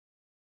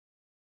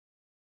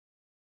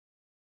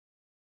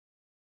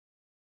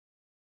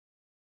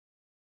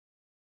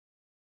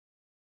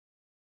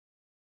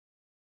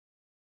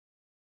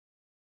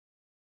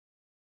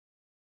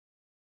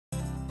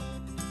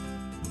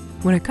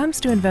When it comes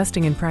to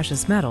investing in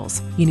precious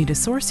metals, you need a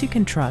source you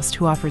can trust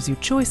who offers you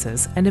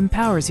choices and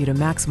empowers you to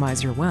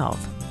maximize your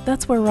wealth.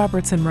 That's where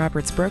Roberts &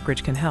 Roberts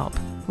Brokerage can help.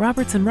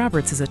 Roberts &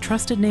 Roberts is a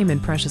trusted name in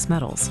precious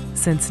metals.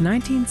 Since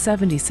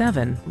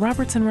 1977,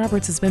 Roberts &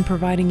 Roberts has been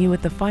providing you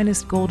with the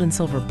finest gold and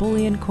silver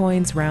bullion,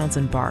 coins, rounds,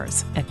 and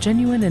bars at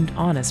genuine and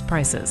honest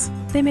prices.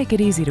 They make it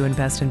easy to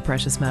invest in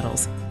precious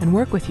metals and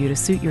work with you to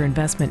suit your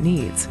investment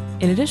needs.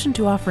 In addition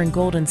to offering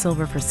gold and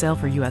silver for sale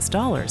for US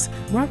dollars,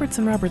 Roberts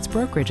 & Roberts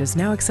Brokerage is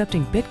now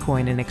accepting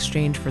Bitcoin in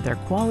exchange for their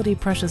quality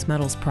precious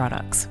metals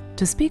products.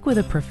 To speak with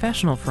a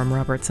professional from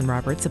Roberts &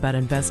 Roberts about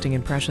investing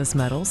in precious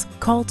metals,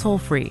 call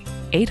toll-free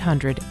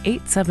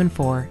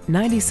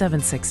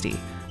 800-874-9760.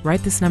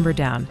 Write this number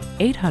down,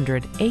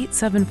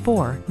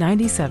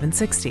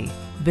 800-874-9760.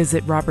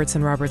 Visit Roberts &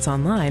 Roberts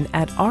online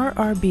at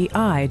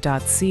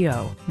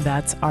rrbi.co.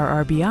 That's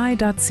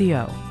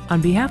rrbi.co.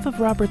 On behalf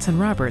of Roberts &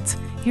 Roberts,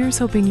 here's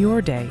hoping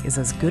your day is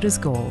as good as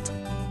gold.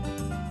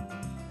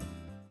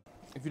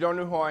 If you don't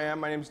know who I am,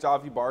 my name is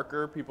Davi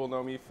Barker. People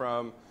know me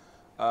from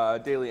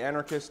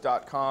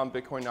dailyanarchist.com,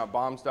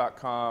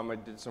 bitcoin.bombs.com. I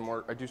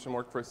do some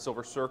work for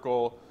Silver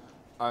Circle.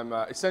 I'm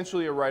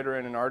essentially a writer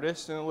and an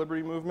artist in the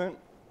liberty movement.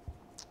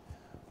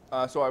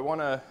 So I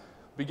want to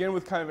begin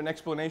with kind of an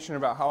explanation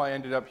about how I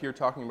ended up here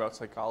talking about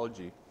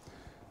psychology.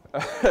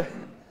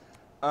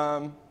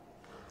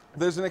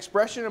 There's an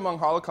expression among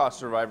Holocaust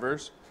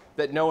survivors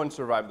that no one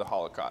survived the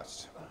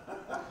Holocaust.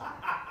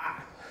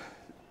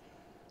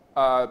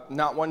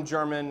 Not one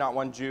German, not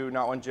one Jew,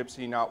 not one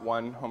Gypsy, not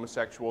one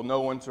homosexual.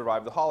 No one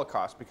survived the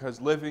Holocaust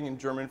because living in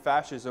German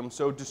fascism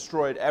so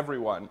destroyed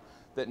everyone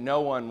that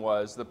no one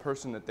was the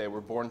person that they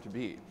were born to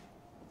be.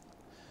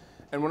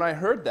 And when I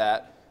heard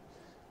that,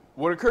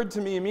 what occurred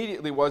to me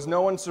immediately was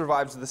no one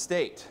survives the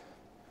state.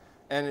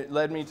 And it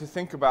led me to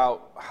think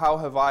about, how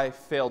have I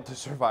failed to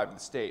survive the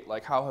state?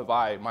 Like, how have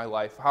I, my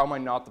life, how am I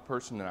not the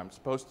person that I'm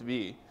supposed to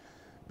be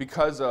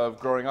because of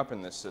growing up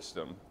in this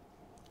system?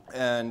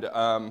 And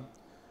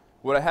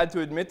what I had to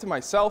admit to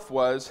myself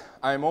was,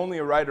 I'm only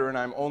a writer and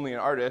I'm only an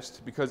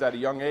artist because at a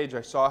young age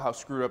I saw how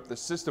screwed up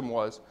this system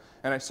was,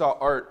 and I saw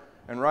art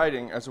and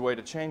writing as a way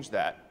to change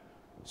that.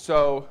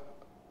 So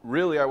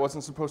really I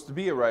wasn't supposed to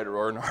be a writer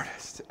or an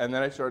artist. And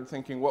then I started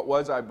thinking, what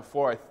was I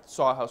before I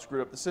saw how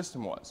screwed up the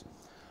system was?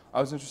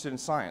 I was interested in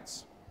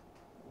science.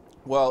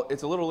 Well,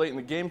 it's a little late in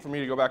the game for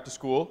me to go back to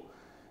school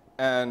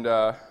and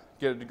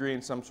get a degree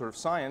in some sort of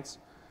science,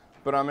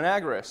 but I'm an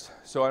agorist,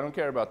 so I don't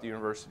care about the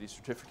university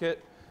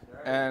certificate.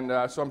 And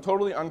so I'm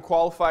totally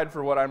unqualified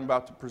for what I'm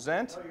about to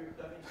present. No, you're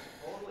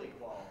totally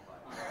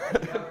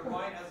qualified. Your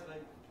mind hasn't been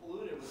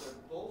polluted with their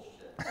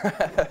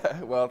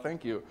bullshit. Well,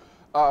 thank you.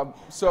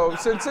 So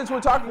since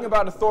we're talking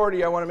about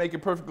authority, I want to make it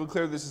perfectly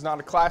clear this is not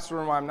a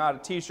classroom. I'm not a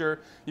teacher.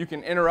 You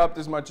can interrupt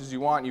as much as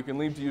you want. You can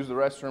leave to use the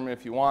restroom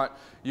if you want.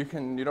 You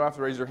don't have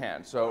to raise your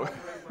hand. So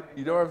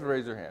you don't have to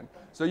raise your hand.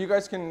 So you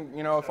guys can,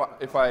 you know,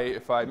 if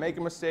I make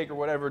a mistake or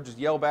whatever, just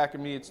yell back at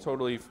me. It's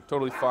totally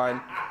fine.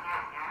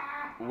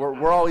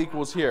 We're all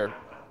equals here.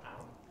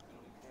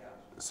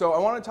 So I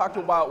want to talk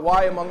about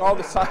why among all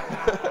the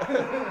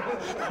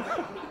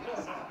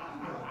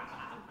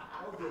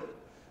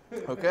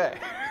Okay.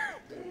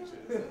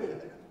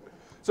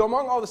 So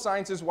among all the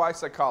sciences, why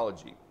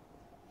psychology?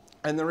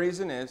 And the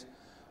reason is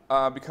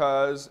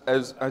because,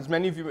 as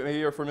many of you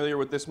maybe are familiar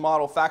with this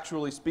model,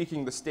 factually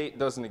speaking, the state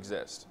doesn't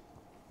exist.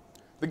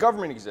 The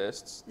government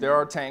exists. There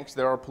are tanks,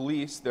 there are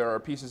police, there are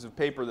pieces of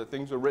paper that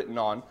things are written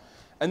on,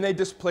 and they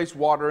displace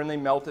water and they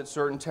melt at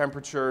certain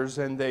temperatures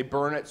and they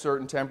burn at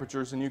certain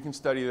temperatures, and you can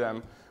study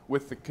them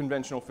with the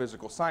conventional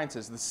physical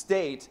sciences. The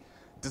state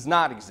does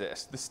not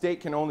exist. The state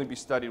can only be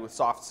studied with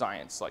soft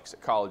science, like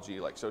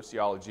psychology, like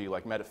sociology,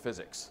 like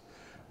metaphysics,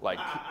 like,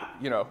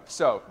 you know.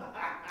 So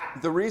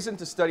the reason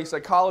to study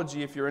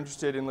psychology if you're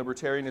interested in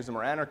libertarianism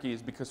or anarchy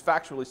is because,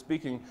 factually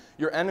speaking,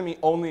 your enemy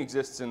only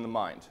exists in the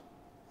mind.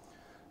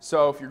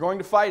 So if you're going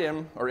to fight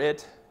him or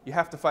it, you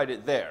have to fight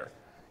it there.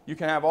 You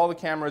can have all the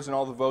cameras and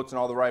all the votes and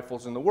all the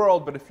rifles in the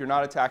world, but if you're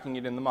not attacking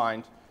it in the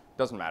mind, it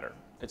doesn't matter.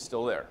 It's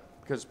still there,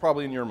 because it's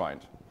probably in your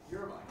mind.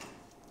 Your mind.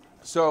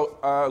 So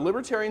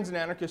libertarians and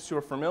anarchists who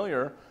are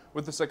familiar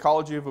with the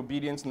psychology of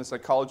obedience and the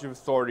psychology of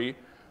authority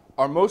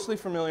are mostly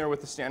familiar with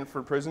the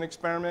Stanford Prison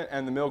Experiment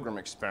and the Milgram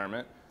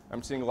Experiment.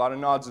 I'm seeing a lot of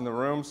nods in the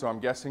room, so I'm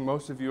guessing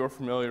most of you are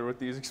familiar with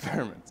these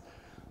experiments.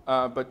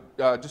 But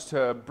just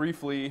to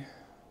briefly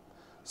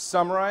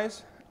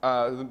summarize,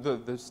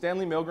 the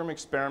Stanley Milgram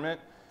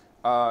Experiment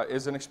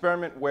is an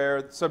experiment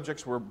where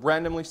subjects were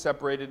randomly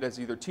separated as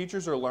either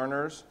teachers or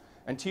learners,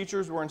 and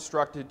teachers were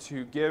instructed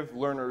to give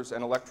learners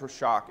an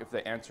electroshock if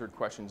they answered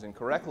questions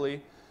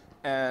incorrectly.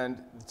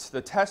 And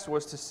the test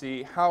was to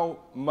see how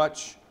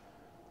much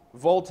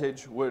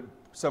voltage would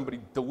somebody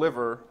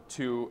deliver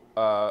to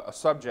a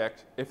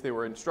subject if they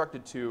were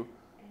instructed to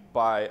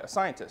by a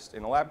scientist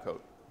in a lab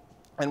coat.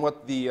 And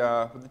what the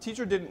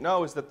teacher didn't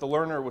know is that the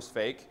learner was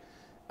fake,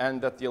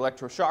 and that the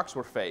electroshocks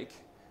were fake,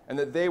 and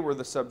that they were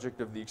the subject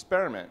of the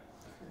experiment.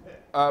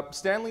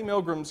 Stanley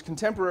Milgram's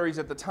contemporaries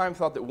at the time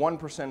thought that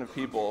 1% of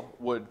people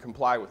would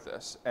comply with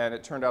this, and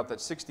it turned out that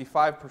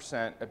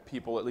 65% of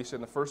people, at least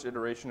in the first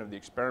iteration of the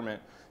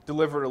experiment,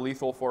 delivered a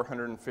lethal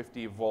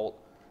 450-volt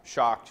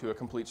shock to a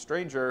complete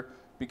stranger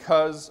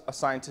because a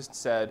scientist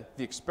said,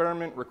 the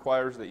experiment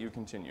requires that you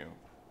continue.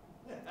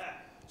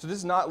 So this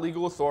is not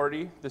legal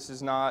authority. This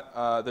is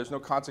not, there's no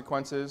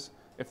consequences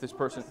if this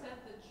person... What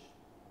percentage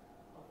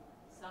of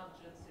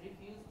subjects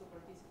refuse to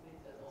participate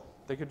at all?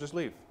 They could just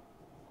leave.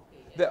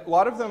 Okay. A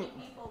lot of them... How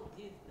many people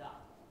did that?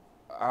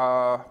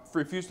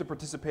 refused to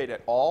participate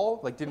at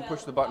all, like didn't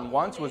push the button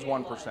once, was 1%.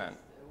 When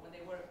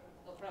they were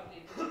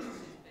probably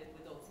participate,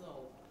 we don't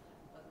know.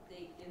 But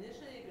they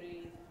initially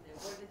agreed, they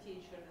were the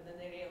teacher, and then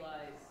they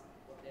realized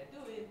what they're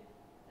doing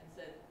and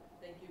said,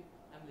 thank you,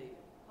 I'm leaving.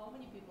 How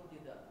many people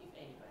did that, if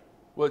anybody?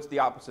 Well, it's the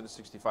opposite of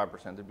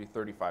 65%. It'd be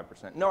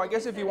 35%. No, I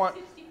guess if you want,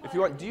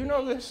 do you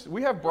know this?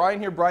 We have Brian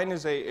here. Brian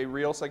is a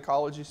real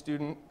psychology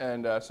student,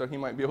 and so he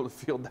might be able to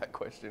field that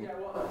question. Yeah,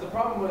 well, the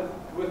problem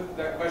with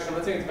that question, I'm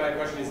not saying it's a bad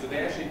question, is that they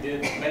actually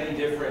did many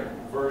different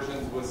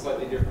versions with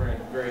slightly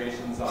different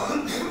variations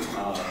on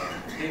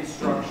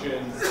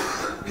instructions,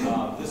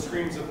 the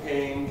screams of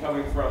pain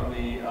coming from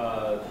the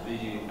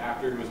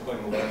actor who was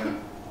playing the learner.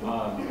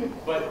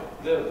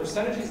 But the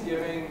percentage he's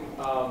giving,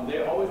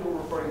 they always were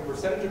reporting the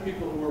percentage of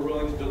people who were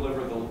willing to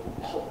deliver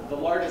the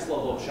largest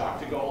level of shock,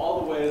 to go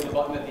all the way to the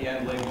button at the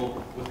end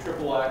labeled with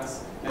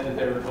XXX, and that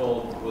they were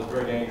told was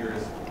very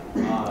dangerous.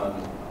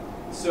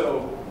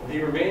 So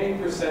the remaining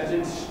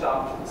percentage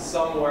stopped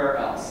somewhere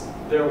else.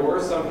 There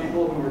were some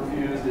people who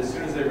refused as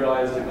soon as they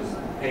realized it was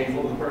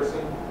painful to the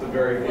person, but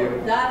very few.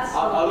 Well, that's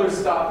others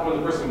stopped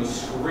when the person was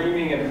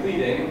screaming and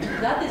pleading.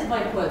 that is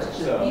my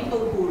question. So-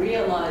 People who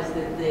realize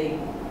that they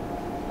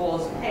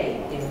cause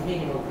pain in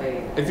minimal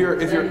pain. If you're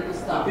The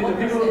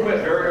people who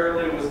quit very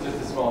early was just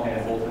a small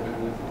handful,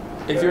 typically.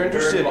 If you're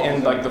interested Very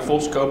in like the full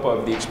scope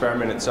of the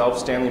experiment itself,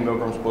 Stanley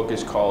Milgram's book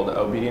is called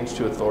Obedience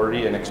to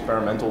Authority: An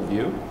Experimental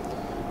View.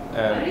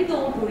 I really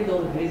don't read all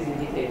the crazy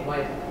detail.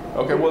 Why?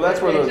 Okay, well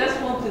that's where I the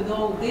just want to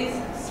know this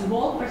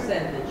small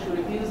percentage who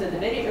refuse at the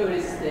very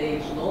early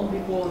stage, long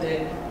before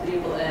the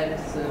triple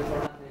X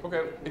 400.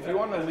 okay. If you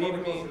want to leave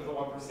me,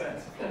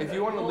 if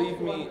you want to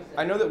leave me,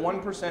 I know that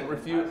 1%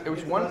 refused. It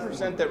was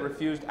 1% that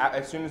refused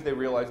as soon as they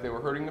realized they were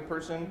hurting the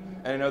person,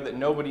 and I know that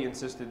nobody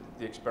insisted that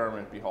the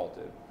experiment be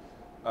halted.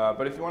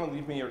 But if you want to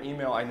leave me your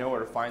email, I know where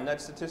to find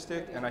that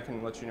statistic, and I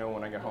can let you know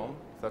when I get home,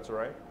 if that's all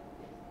right.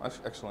 That's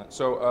excellent.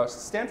 So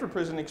Stanford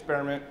Prison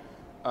Experiment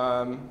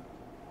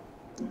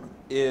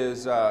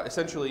is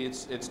essentially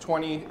it's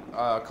 20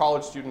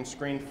 college students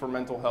screened for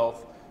mental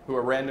health who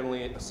are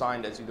randomly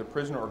assigned as either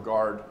prisoner or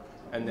guard,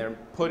 and they're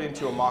put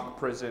into a mock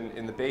prison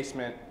in the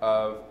basement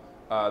of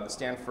the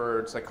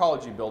Stanford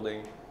Psychology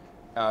Building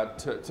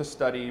to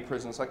study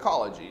prison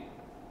psychology.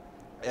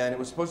 And it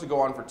was supposed to go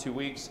on for 2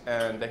 weeks,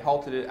 and they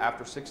halted it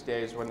after 6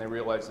 days when they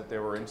realized that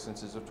there were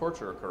instances of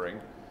torture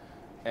occurring.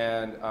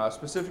 And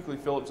specifically,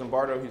 Philip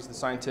Zimbardo, he's the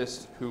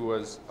scientist who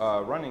was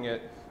running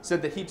it,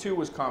 said that he too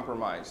was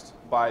compromised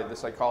by the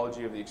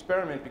psychology of the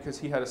experiment because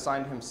he had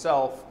assigned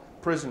himself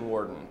prison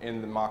warden in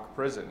the mock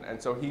prison.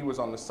 And so he was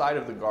on the side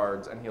of the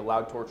guards, and he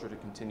allowed torture to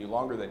continue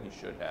longer than he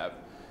should have.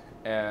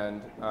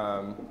 And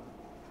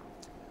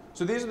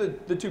so these are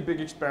the two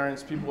big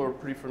experiments. People are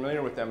pretty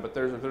familiar with them, but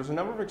there's a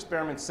number of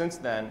experiments since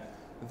then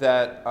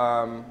that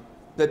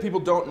that people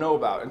don't know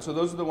about. And so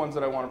those are the ones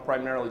that I want to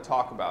primarily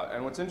talk about.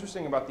 And what's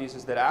interesting about these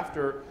is that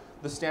after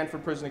the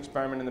Stanford Prison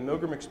Experiment and the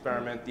Milgram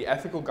Experiment, the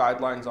ethical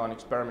guidelines on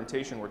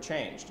experimentation were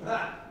changed.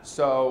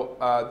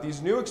 So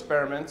these new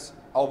experiments,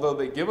 although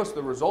they give us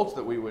the results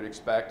that we would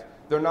expect,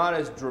 they're not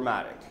as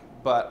dramatic.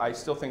 But I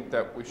still think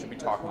that we should be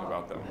talking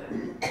about them.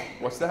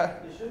 What's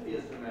that? It should be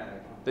as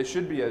dramatic. They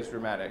should be as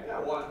dramatic. Yeah,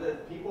 well, the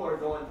people are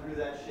going through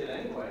that shit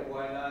anyway.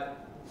 Why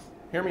not?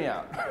 Hear me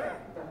out.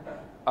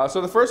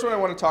 So the first one I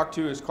want to talk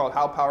to is called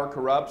How Power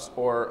Corrupts,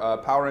 or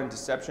Power and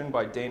Deception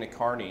by Dana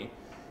Carney.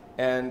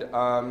 And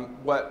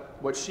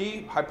what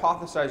she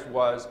hypothesized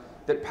was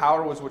that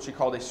power was what she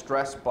called a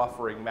stress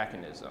buffering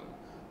mechanism,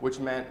 which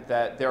meant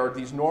that there are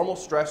these normal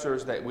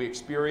stressors that we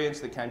experience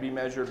that can be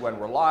measured when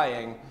we're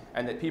lying,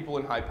 and that people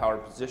in high power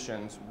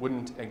positions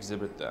wouldn't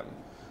exhibit them.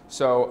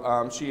 So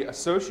she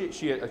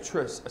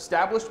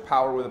established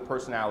power with a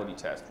personality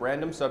test.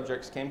 Random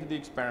subjects came to the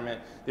experiment,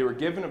 they were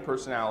given a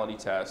personality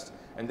test,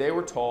 and they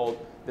were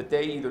told that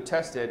they either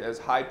tested as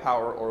high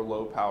power or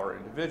low power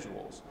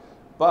individuals.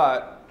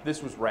 But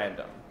this was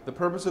random. The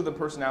purpose of the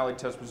personality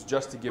test was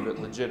just to give it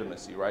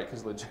legitimacy, right?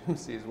 Because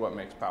legitimacy is what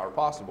makes power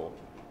possible.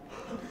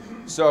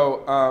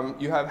 So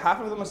you have half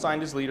of them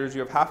assigned as leaders,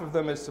 you have half of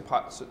them as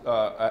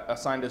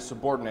assigned as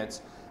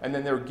subordinates, and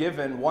then they're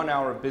given 1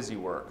 hour of busy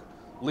work.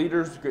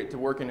 Leaders get to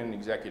work in an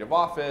executive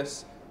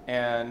office,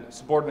 and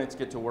subordinates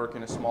get to work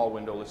in a small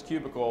windowless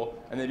cubicle,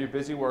 and they do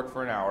busy work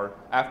for an hour,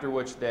 after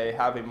which they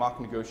have a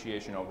mock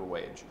negotiation over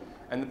wage.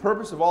 And the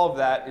purpose of all of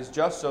that is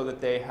just so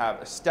that they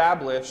have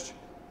established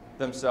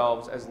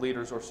themselves as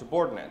leaders or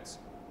subordinates.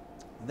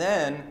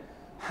 Then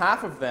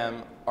half of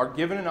them are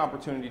given an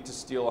opportunity to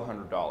steal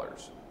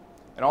 $100.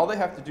 And all they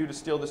have to do to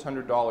steal this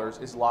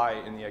 $100 is lie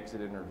in the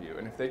exit interview.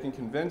 And if they can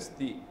convince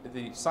the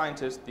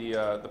scientist,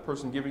 the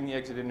person giving the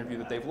exit interview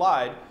that they've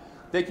lied,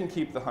 they can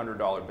keep the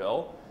 $100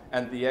 bill.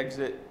 And the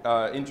exit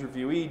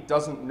interviewee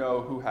doesn't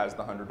know who has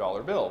the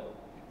 $100 bill.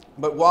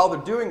 But while they're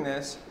doing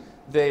this,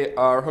 they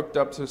are hooked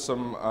up to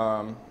some,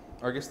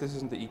 I guess this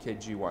isn't the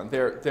EKG one.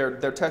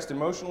 They're tested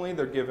emotionally.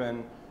 They're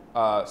given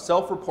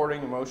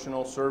self-reporting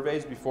emotional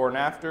surveys before and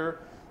after.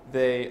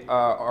 They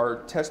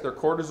test their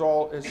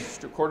cortisol.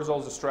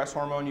 Cortisol is a stress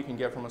hormone you can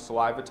get from a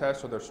saliva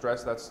test. So they're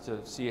stressed. That's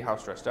to see how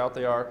stressed out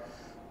they are.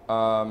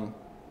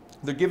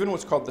 They're given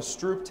what's called the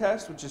Stroop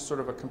test, which is sort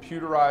of a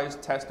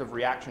computerized test of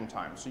reaction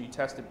time. So you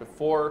test it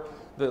before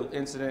the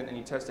incident and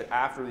you test it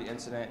after the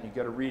incident, and you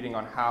get a reading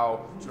on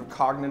how sort of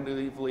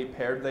cognitively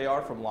paired they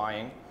are from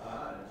lying.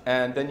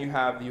 And then you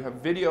have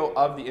video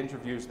of the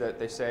interviews that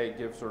they say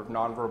give sort of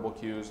nonverbal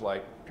cues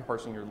like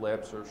pursing your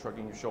lips or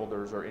shrugging your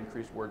shoulders or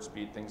increased word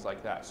speed, things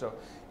like that. So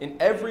in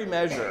every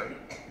measure,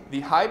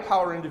 the high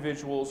power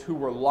individuals who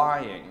were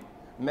lying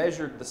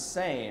measured the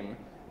same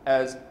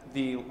as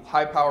the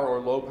high power or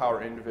low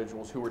power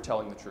individuals who were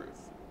telling the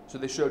truth. So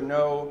they showed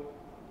no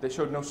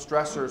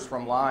stressors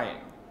from lying.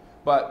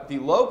 But the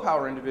low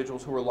power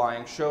individuals who were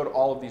lying showed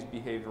all of these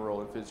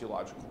behavioral and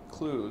physiological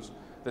clues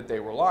that they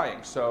were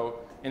lying. So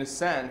in a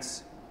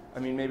sense, I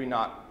mean, maybe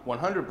not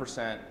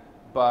 100%,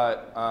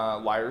 but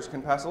liars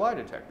can pass a lie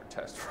detector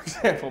test, for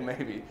example,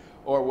 maybe,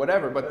 or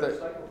whatever. But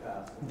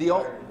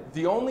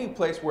the only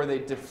place where they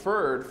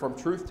differed from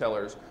truth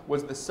tellers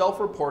was the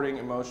self-reporting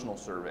emotional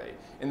survey.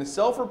 In the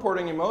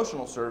self-reporting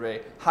emotional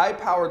survey,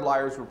 high-powered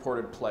liars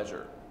reported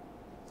pleasure.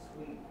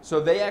 Sweet. So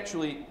they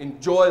actually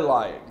enjoy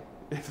lying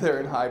if they're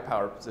in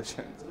high-power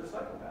positions. So they're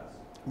psychopaths.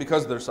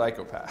 Because they're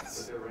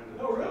psychopaths.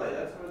 Oh, really?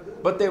 That's what it is.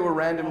 But they were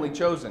randomly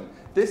chosen.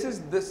 This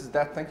is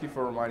that. Thank you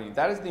for reminding me.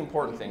 That is the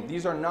important thing.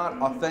 These are not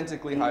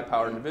authentically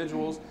high-powered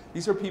individuals.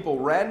 These are people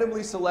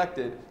randomly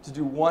selected to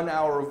do 1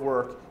 hour of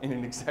work in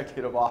an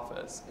executive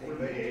office.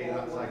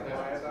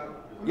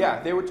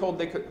 Yeah, they were told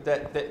they could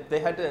that they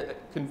had to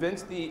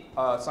convince the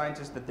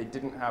scientists that they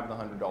didn't have the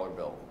 $100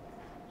 bill.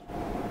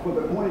 Well,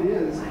 the point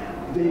is,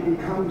 they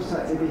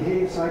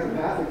behave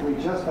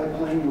psychopathically just by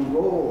playing the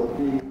role of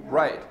being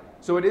Right.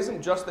 So it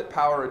isn't just that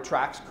power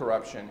attracts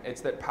corruption;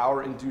 it's that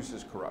power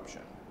induces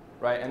corruption.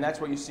 Right, and that's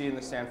what you see in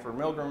the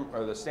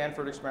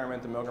Stanford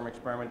experiment, the Milgram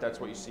experiment. That's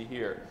what you see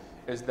here,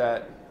 is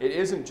that it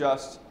isn't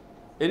just,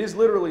 it is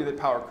literally that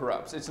power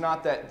corrupts. It's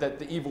not that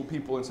the evil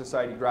people in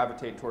society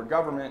gravitate toward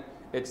government.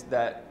 It's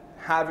that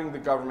having the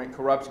government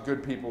corrupts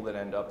good people that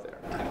end up there.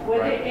 Were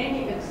right? there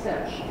any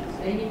exceptions?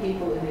 Any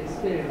people in the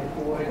experiment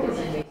who were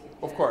designated?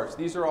 Of course,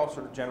 these are all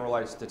sort of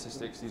generalized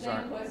statistics. These Same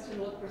aren't. question: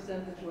 what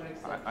percentage were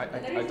exceptions?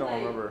 I don't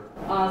remember.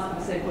 Ask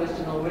the same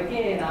question over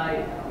again.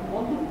 I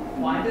want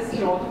to find a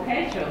straw to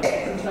catch on.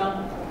 There's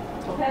some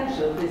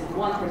potential. This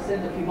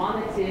 1% of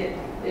humanity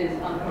is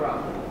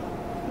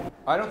uncorruptible.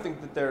 I don't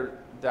think that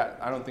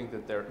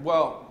they're.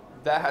 Well,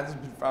 that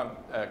hasn't been found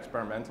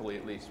experimentally,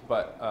 at least.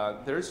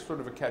 But there is sort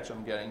of a catch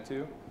I'm getting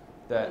to.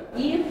 That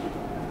if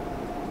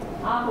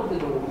half of the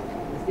group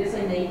is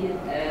designated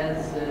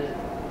as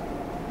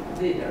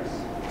leaders,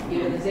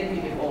 given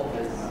executive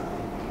office,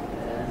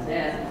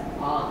 that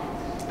act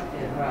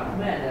in a corrupt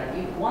manner,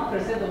 if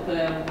 1% of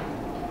them,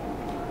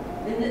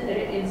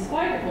 in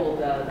spite of all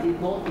that, did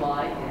not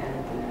lie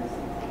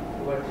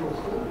and were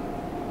truthful,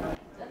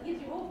 that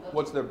gives you hope.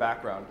 What's their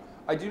background?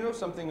 I do know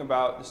something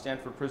about the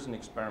Stanford prison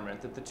experiment,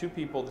 that the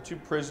two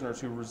prisoners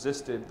who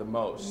resisted the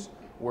most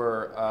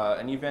were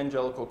an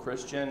evangelical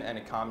Christian and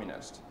a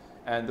communist.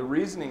 And the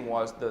reasoning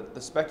was, the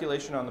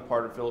speculation on the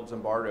part of Philip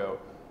Zimbardo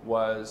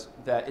was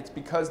that it's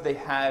because they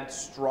had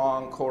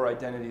strong core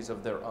identities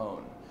of their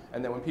own.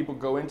 And that when people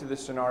go into this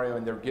scenario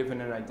and they're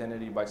given an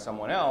identity by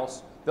someone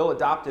else, they'll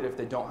adopt it if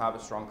they don't have a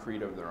strong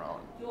creed of their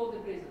own. Two of the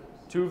prisoners.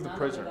 Two of the None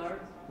prisoners. Of the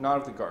guards? Not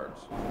of the guards.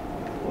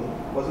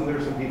 Wasn't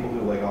there some people who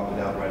like opted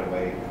out right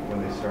away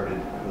when they started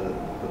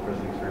the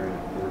prison experiment?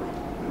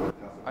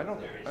 I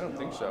don't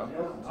think so.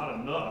 Not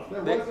enough.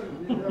 There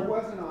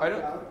wasn't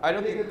opt-out. I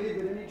don't They think- could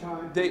leave at any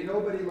time. they-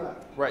 Nobody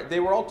left. Right. They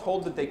were all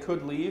told that they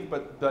could leave,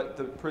 but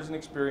the prison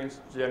experience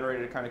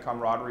generated a kind of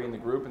camaraderie in the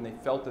group, and they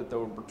felt that they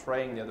were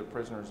betraying the other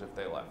prisoners if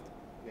they left.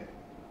 Yeah.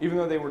 Even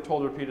though they were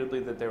told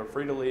repeatedly that they were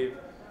free to leave,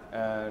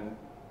 and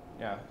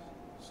yeah.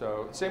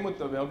 So same with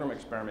the Milgram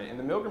experiment. In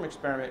the Milgram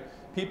experiment,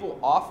 people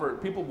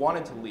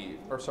wanted to leave,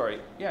 in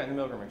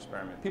the Milgram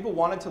experiment. People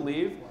wanted to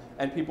leave,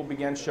 and people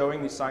began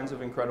showing these signs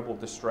of incredible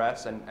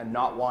distress and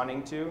not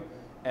wanting to,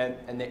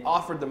 and they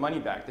offered the money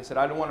back. They said,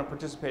 I don't want to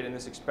participate in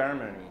this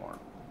experiment anymore,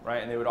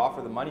 right? And they would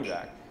offer the money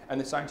back. And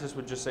the scientists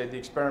would just say, the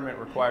experiment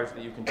requires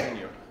that you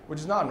continue, which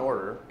is not an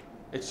order.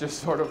 It's just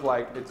sort of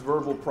like, it's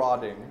verbal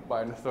prodding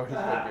by an authority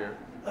figure,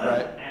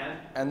 right?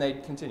 And they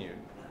continued.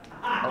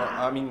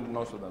 I mean,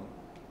 most of them.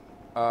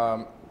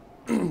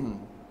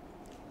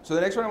 So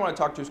the next one I want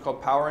to talk to is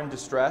called Power and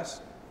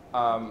Distress,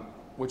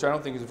 which I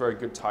don't think is a very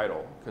good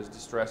title, because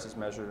distress is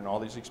measured in all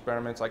these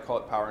experiments. I call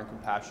it Power and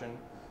Compassion.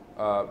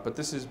 But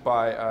this is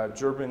by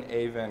Gerben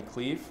A. van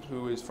Cleef,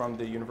 who is from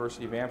the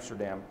University of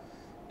Amsterdam.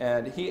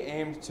 And he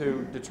aimed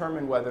to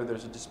determine whether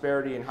there's a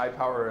disparity in high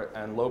power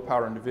and low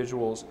power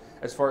individuals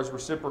as far as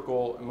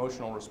reciprocal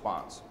emotional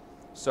response.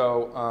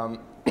 So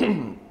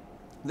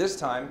this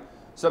time,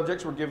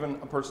 subjects were given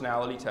a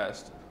personality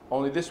test,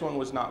 only this one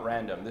was not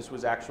random. This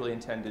was actually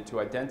intended to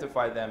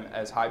identify them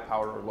as high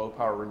power or low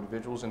power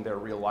individuals in their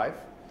real life.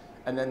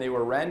 And then they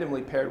were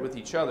randomly paired with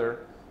each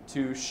other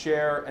to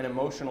share an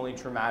emotionally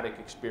traumatic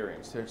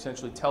experience, to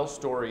essentially tell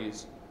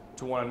stories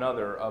to one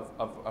another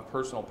of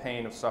personal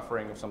pain, of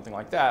suffering, of something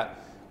like that,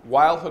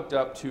 while hooked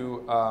up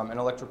to an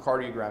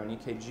electrocardiogram, an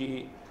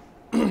EKG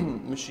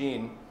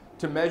machine,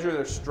 to measure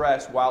their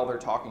stress while they're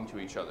talking to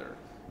each other.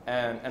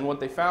 And what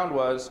they found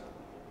was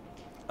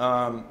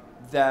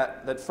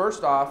that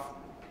first off,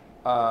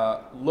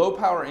 low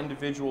power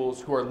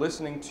individuals who are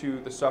listening to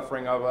the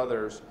suffering of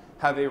others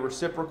have a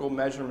reciprocal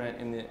measurement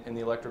in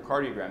the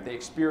electrocardiogram. They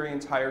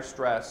experience higher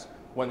stress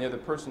when the other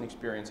person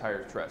experiences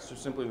higher stress. So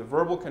simply the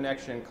verbal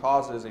connection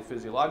causes a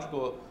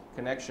physiological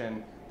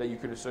connection that you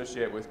could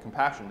associate with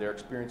compassion. They're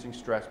experiencing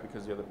stress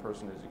because the other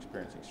person is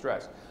experiencing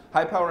stress.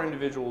 High power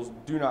individuals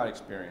do not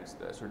experience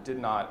this, or did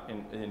not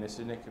in a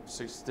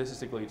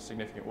statistically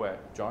significant way.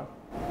 John?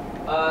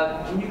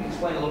 Can you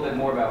explain a little bit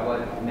more about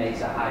what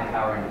makes a high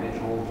power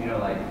individual? You know,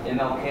 like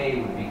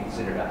MLK would be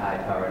considered a high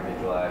power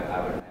individual, I would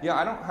imagine. Yeah,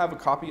 I don't have a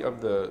copy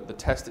of the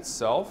test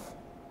itself.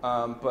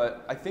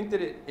 But I think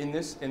that in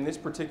this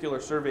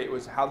particular survey, it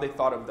was how they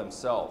thought of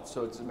themselves.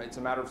 So it's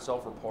a matter of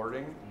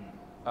self-reporting.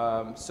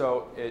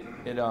 So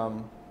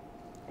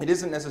it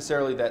isn't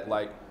necessarily that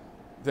like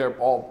they're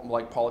all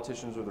like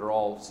politicians or they're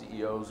all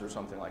CEOs or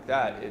something like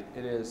that.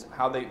 It is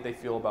how they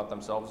feel about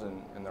themselves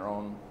in their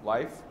own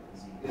life.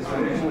 It's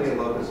originally a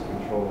locus of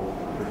control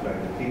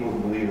perspective. People who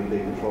believe that they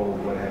control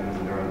what happens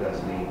in their own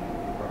destiny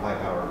are high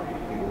power.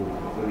 People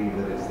who believe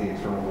that it's the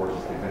external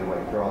forces that kind of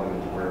like draw them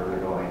into wherever they're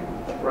going.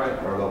 Right.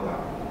 Or low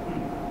power.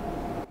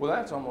 Well,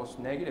 that's almost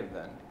negative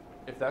then,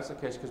 if that's the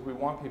case, because we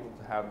want people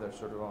to have their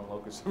sort of own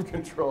locus of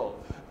control.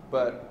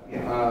 But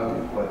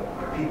but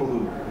people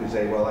who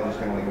say, well, I just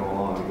kind of like go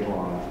along and get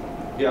along.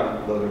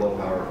 Yeah. Those are low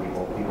power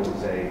people. People who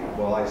say,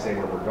 well, I say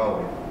where we're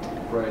going.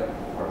 Right.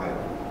 Are high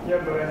power. Yeah,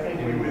 but I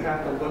think we would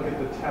have to look at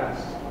the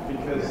test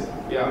because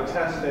the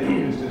test they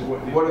used is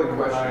what are the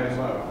questions?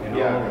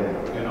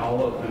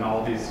 In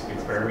all these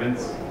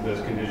experiments,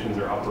 those conditions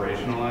are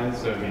operationalized,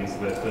 so it means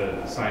that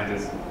the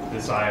scientists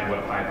decide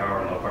what high power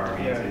and low power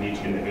means in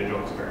each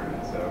individual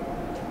experiment. So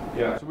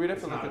so we'd have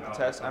to look at the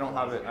test. I don't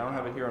have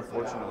it here,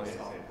 unfortunately.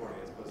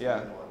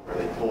 Yeah. Where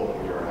they told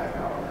them you're a high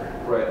power.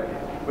 Right.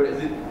 But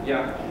is it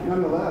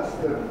Nonetheless,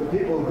 the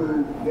people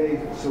who they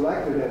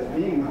selected as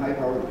being the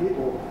high-powered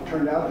people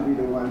turned out to be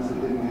the ones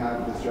that didn't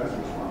have the stress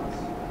response.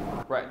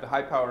 Right. The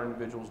high-power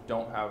individuals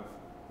don't have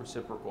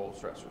reciprocal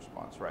stress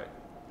response. Right.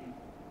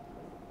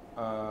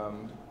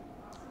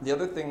 The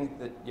other thing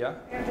that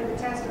After the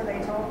test, were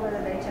they told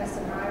whether they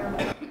tested high or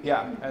low?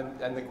 Yeah,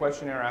 and the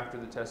questionnaire after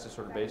the test is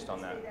sort of based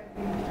on that.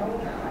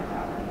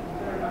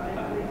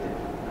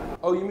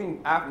 Oh, you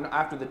mean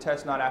after the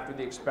test, not after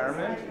the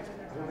experiment?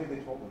 I don't think they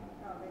told them.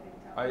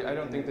 I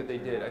don't think that they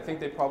did. I think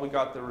they probably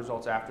got the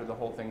results after the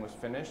whole thing was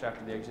finished,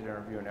 after the exit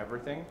interview and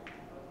everything.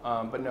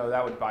 But no,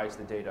 that would bias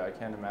the data. I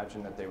can't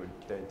imagine that they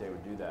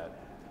would do that.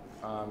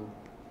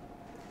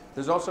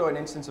 There's also an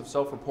instance of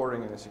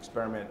self-reporting in this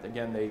experiment.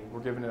 Again, they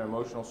were given an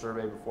emotional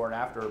survey before and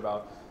after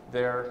about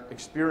their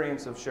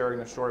experience of sharing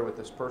their story with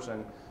this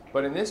person.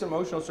 But in this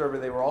emotional survey,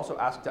 they were also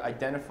asked to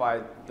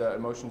identify the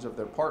emotions of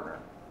their partner.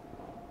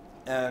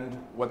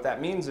 And what that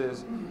means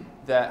is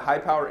that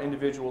high-power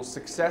individuals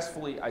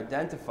successfully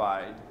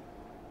identified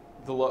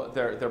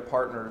their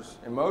partner's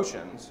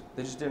emotions.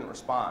 They just didn't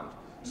respond.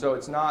 So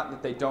it's not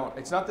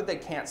that they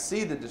can't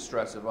see the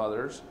distress of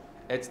others.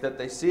 It's that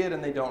they see it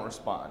and they don't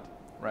respond,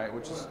 right?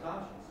 Which is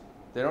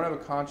they don't have a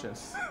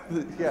conscience.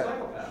 They're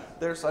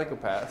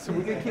psychopaths. So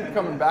we can keep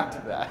coming back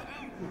to that.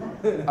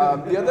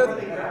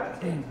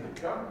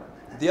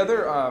 The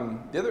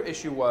other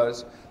issue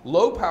was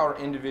low-power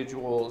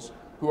individuals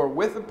who are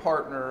with a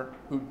partner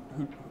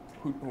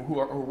who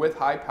are with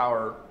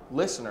high-power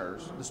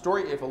listeners. The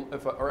story,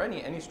 or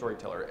any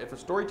storyteller, if a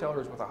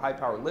storyteller is with a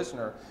high-power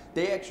listener,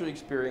 they actually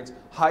experience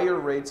higher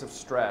rates of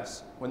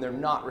stress when they're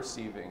not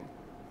receiving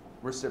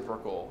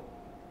reciprocal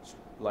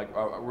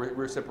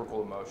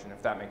emotion,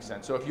 if that makes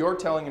sense. So if you're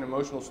telling an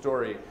emotional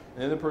story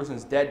and the other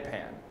person's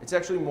deadpan, it's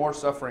actually more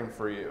suffering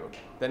for you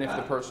than if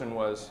the person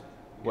was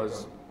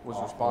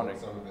responding.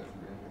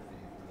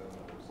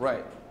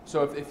 Right.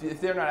 So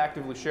if they're not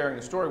actively sharing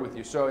the story with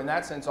you. So in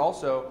that sense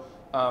also,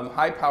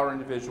 high-power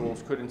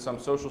individuals could in some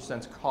social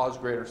sense cause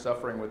greater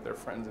suffering with their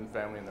friends and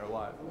family in their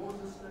lives. What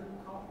was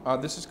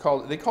this thing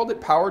called? They called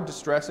it power,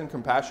 distress, and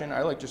compassion.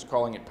 I like just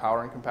calling it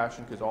power and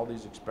compassion because all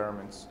these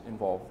experiments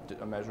involve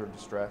a measure of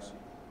distress.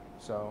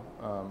 So,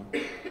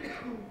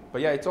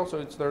 but yeah,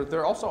 there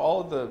are also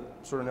all of the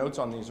sort of notes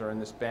on these are in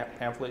this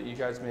pamphlet you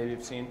guys maybe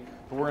have seen,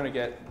 but we're going to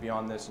get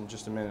beyond this in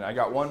just a minute. I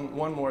got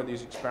one more of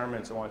these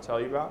experiments I want to tell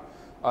you about.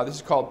 This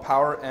is called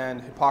Power and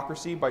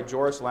Hypocrisy by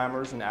Joris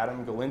Lammers and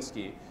Adam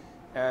Galinsky.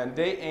 And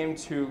they aim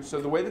to, so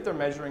the way that they're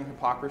measuring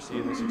hypocrisy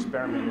in this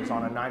experiment is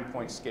on a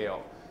 9-point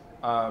scale.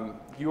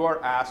 You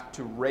are asked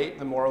to rate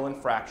the moral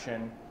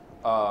infraction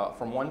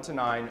from 1 to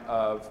 9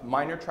 of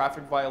minor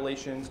traffic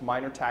violations,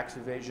 minor tax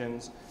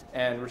evasions,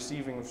 and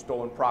receiving of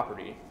stolen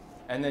property.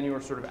 And then you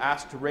are sort of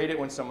asked to rate it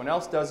when someone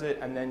else does it,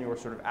 and then you are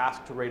sort of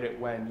asked to rate it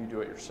when you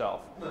do it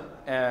yourself.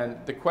 And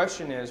the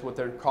question is, what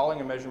they're calling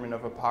a measurement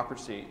of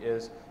hypocrisy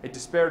is a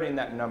disparity in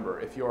that number.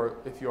 If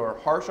you're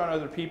harsh on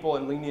other people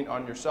and lenient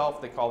on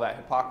yourself, they call that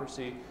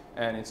hypocrisy.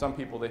 And in some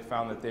people, they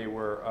found that they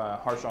were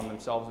harsh on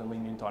themselves and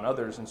lenient on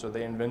others, and so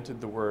they invented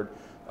the word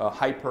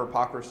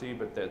hyperpocrisy,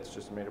 but that's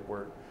just a made-up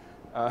word.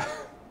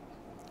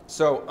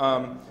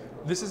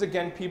 This is,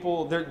 again,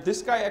 people,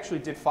 this guy actually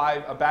did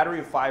a battery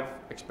of 5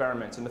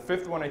 experiments, and the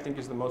 5th one I think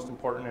is the most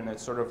important, and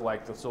it's sort of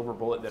like the silver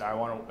bullet that I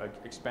want to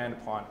expand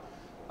upon.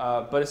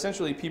 But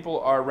essentially, people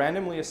are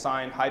randomly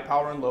assigned high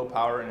power and low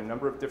power in a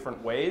number of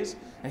different ways,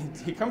 and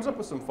he comes up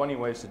with some funny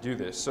ways to do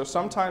this. So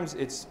sometimes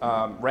it's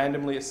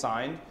randomly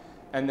assigned,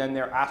 and then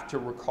they're asked to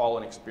recall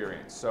an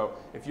experience. So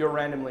if you're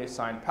randomly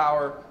assigned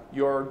power,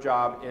 your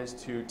job is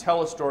to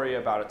tell a story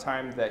about a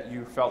time that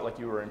you felt like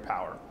you were in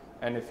power.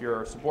 And if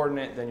you're a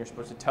subordinate, then you're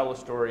supposed to tell a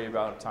story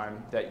about a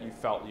time that you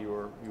felt you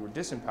were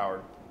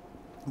disempowered.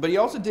 But he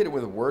also did it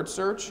with a word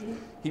search.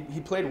 He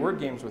played word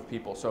games with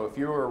people. So if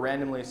you were a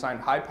randomly assigned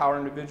high power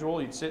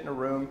individual, you'd sit in a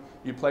room,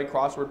 you'd play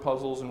crossword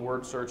puzzles and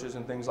word searches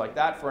and things like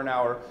that for an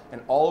hour,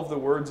 and all of the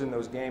words in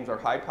those games are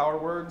high power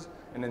words,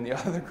 and in the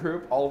other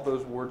group, all of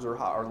those words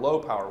are low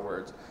power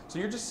words. So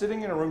you're just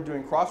sitting in a room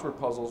doing crossword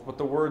puzzles, but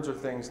the words are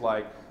things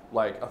like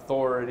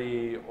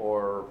authority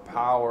or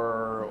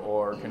power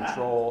or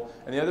control,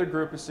 and the other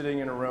group is sitting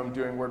in a room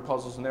doing word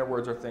puzzles, and their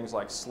words are things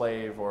like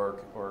slave or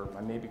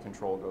maybe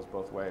control goes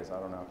both ways, I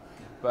don't know.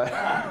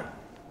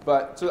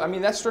 But so I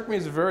mean, that struck me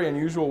as a very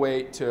unusual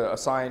way to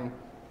assign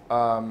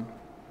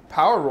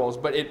power roles,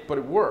 but it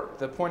worked.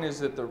 The point is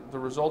that the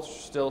results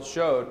still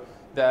showed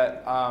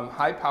that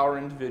high power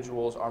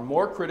individuals are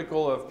more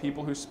critical of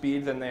people who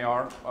speed than they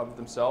are of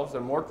themselves. They're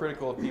more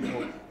critical of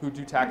people who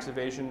do tax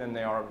evasion than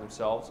they are of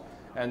themselves.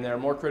 And they're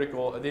more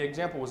critical. The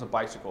example was a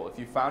bicycle. If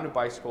you found a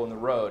bicycle in the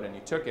road and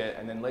you took it,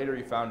 and then later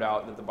you found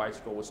out that the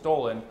bicycle was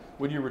stolen,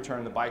 would you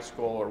return the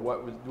bicycle, or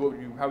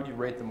how would you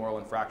rate the moral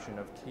infraction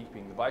of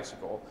keeping the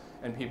bicycle?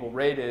 And people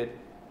rated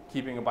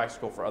keeping a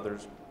bicycle for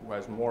others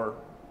as more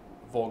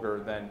vulgar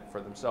than for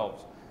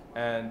themselves.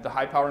 And the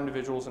high-power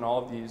individuals in all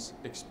of these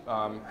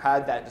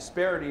had that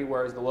disparity,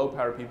 whereas the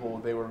low-power people,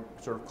 they were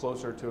sort of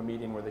closer to a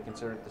median where they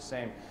considered it the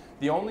same.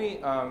 The only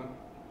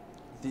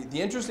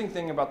The interesting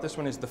thing about this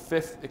one is the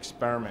 5th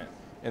experiment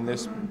in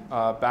this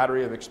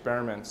battery of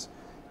experiments.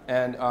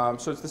 And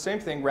so it's the same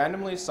thing,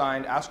 randomly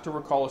assigned, asked to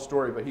recall a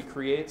story, but he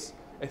creates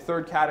a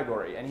 3rd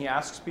category. And he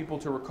asks people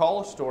to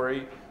recall a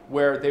story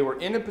where they were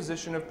in a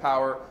position of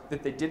power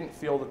that they didn't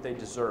feel that they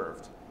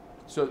deserved.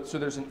 So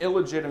there's an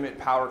illegitimate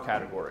power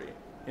category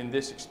in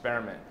this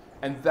experiment.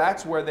 And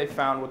that's where they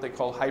found what they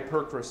call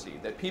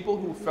hypercrisy, that people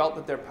who felt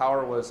that their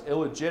power was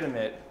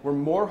illegitimate were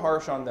more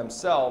harsh on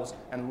themselves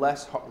and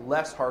less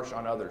harsh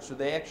on others. So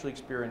they actually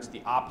experienced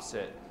the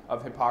opposite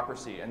of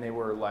hypocrisy, and they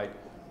were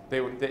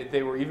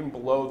even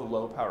below the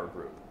low power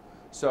group.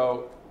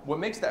 So what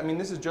makes that, I mean,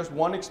 this is just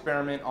one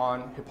experiment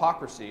on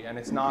hypocrisy, and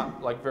it's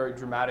not like very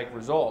dramatic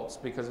results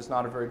because it's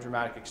not a very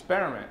dramatic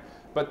experiment.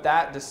 But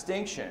that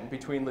distinction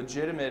between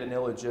legitimate and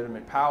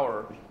illegitimate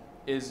power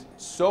is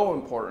so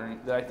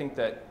important that I think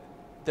that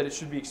it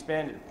should be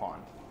expanded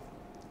upon.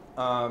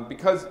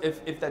 Because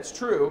if that's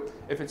true,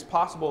 if it's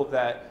possible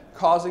that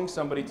causing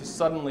somebody to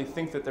suddenly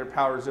think that their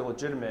power is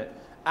illegitimate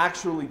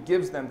actually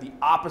gives them the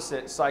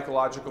opposite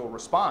psychological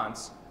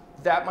response,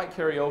 that might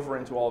carry over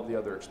into all of the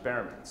other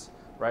experiments,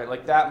 right?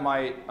 Like that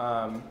might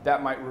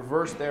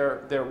reverse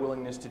their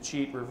willingness to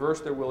cheat,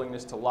 reverse their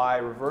willingness to lie,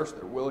 reverse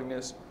their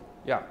willingness,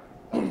 yeah.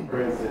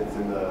 For instance,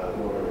 in the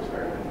Northern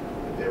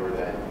experiment, they were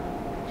then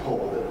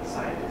told that the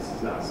scientist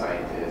is not a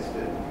scientist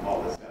and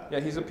all this stuff. Yeah,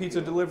 he's a pizza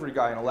delivery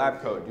guy in a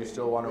lab coat. Do you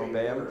still want to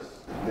obey him?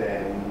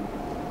 Then,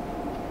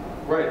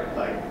 right,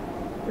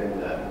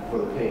 for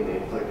the pain they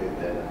inflicted,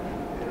 then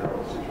in a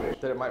normal situation.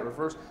 That it might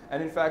reverse.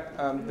 And in fact,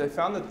 they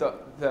found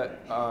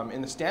that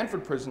in the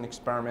Stanford prison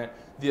experiment,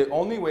 the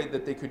only way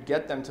that they could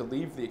get them to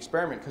leave the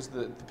experiment, because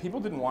the people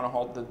didn't want to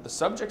halt, the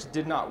subjects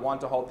did not want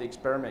to halt the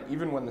experiment,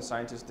 even when the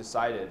scientists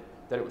decided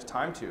that it was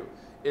time to,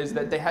 is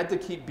that they had to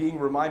keep being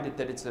reminded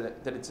that it's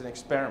an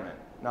experiment,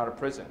 not a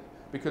prison.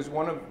 Because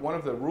one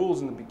of the rules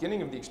in the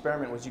beginning of the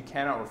experiment was you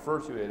cannot refer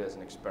to it as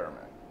an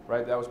experiment,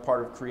 right? That was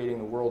part of creating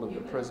the world of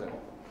the prison.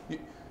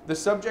 The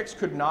subjects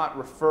could not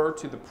refer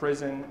to the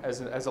prison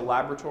as a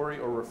laboratory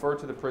or refer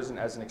to the prison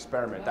as an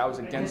experiment. That was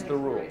against the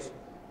rules.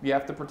 You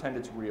have to pretend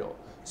it's real.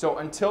 So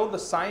until the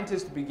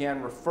scientists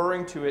began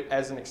referring to it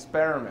as an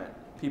experiment,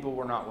 people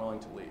were not willing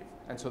to leave.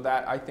 And so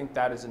I think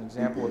that is an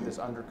example of this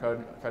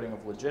undercutting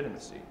of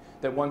legitimacy.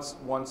 That once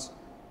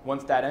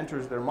that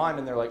enters their mind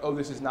and they're like, oh,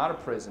 this is not a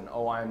prison,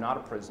 oh, I am not a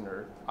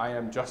prisoner, I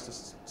am just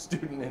a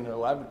student in a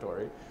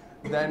laboratory,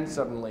 then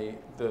suddenly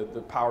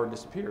the power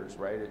disappears,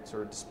 right? It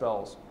sort of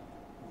dispels.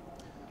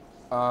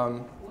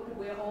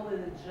 We're all in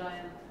a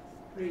giant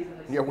prison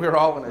experience. Yeah, we're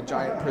all in a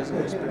giant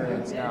prison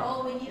experience now.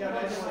 All we need to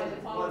realize.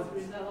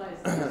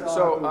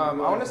 So I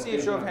want to see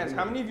a show of hands.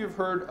 How many of you have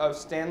heard of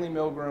Stanley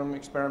Milgram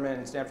experiment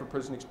and Stanford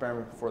Prison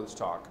experiment before this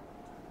talk?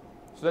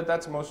 So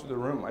that's most of the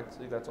room. I'd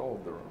say that's all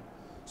of the room.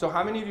 So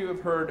how many of you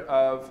have heard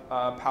of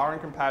Power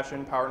and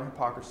Compassion, Power and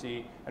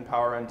Hypocrisy, and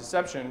Power and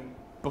Deception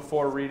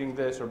before reading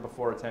this or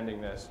before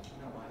attending this?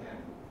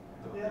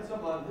 They had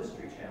some on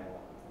History Channel.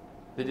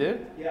 They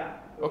did? Yeah.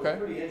 It was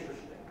pretty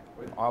interesting.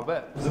 I'll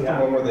bet. Was it the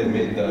one where they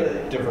made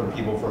the different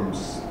people from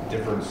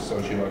different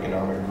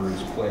socioeconomic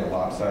groups play a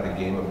lopsided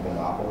game of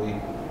Monopoly?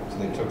 So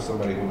they took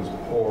somebody who was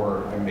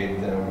poor and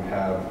made them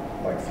have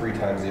like 3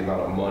 times the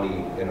amount of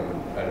money in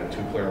a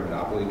 2-player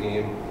Monopoly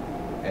game,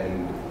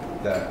 and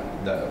that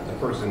the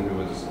person who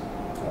was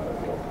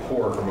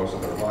poor for most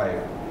of their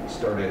life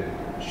started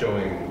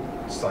showing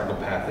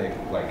psychopathic,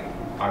 like,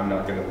 I'm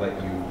not going to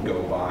let you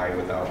go by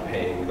without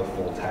paying the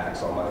full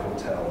tax on my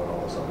hotel and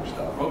all this other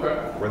stuff. Okay.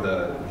 Where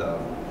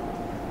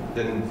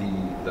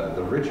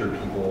the richer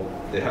people,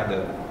 they had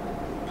to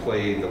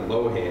play the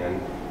low hand.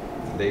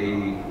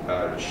 They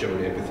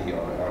showed empathy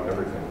on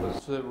everything.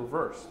 So they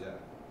reversed. Yeah.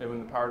 And when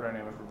the power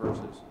dynamic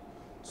reverses.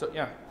 So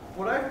yeah.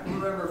 What I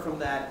remember from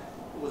that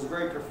was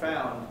very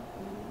profound.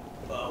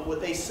 What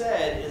they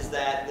said is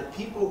that the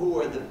people who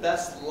are the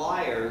best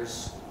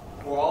liars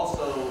were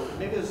also,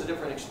 maybe it was a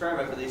different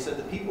experiment, but they said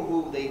the people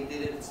who they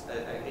did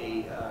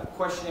a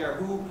questionnaire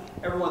who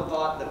everyone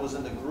thought that was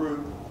in the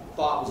group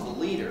thought was the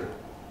leader,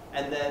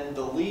 and then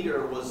the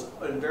leader was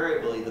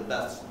invariably the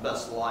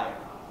best liar.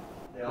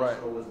 They also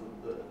right. was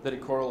that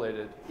it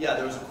correlated. Yeah,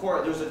 there was it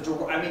was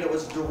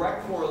a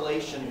direct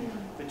correlation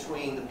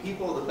between the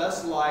people, the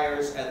best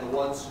liars, and the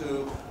ones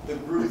who the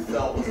group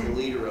felt was the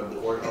leader of the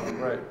group.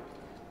 Right.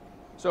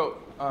 So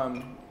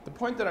the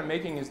point that I'm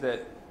making is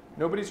that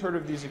nobody's heard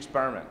of these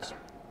experiments.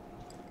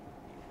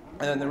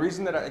 And the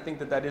reason that I think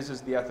that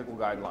is the ethical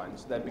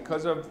guidelines. That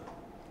because of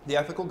the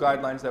ethical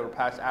guidelines that were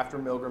passed after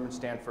Milgram and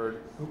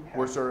Stanford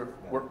were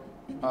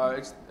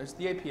it's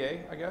the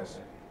APA, I guess.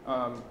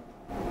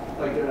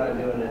 Like they're not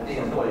doing it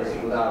someplace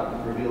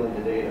without revealing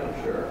the data,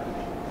 I'm sure.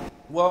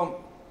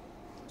 Well,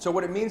 so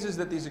what it means is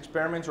that these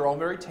experiments are all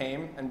very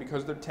tame, and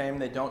because they're tame,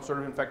 they don't sort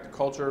of infect the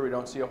culture. We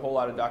don't see a whole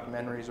lot of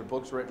documentaries or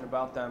books written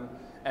about them,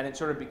 and it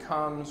sort of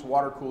becomes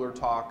water cooler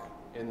talk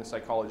in the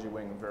psychology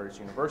wing of various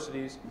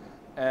universities,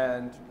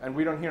 and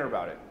we don't hear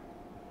about it.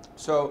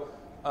 So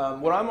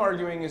what I'm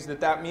arguing is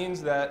that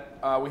means that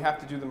we have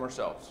to do them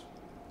ourselves.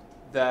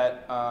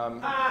 That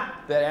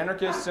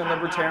anarchists and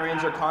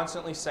libertarians are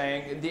constantly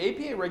saying,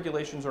 the APA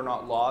regulations are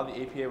not law,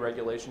 the APA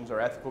regulations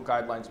are ethical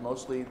guidelines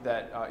mostly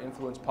that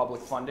influence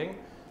public funding.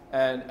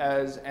 And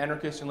as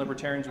anarchists and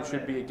libertarians, we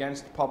should be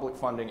against public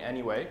funding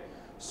anyway.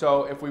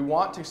 So if we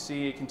want to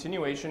see a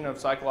continuation of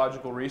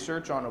psychological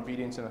research on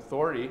obedience and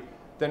authority,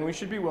 then we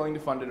should be willing to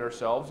fund it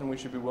ourselves, and we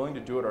should be willing to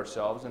do it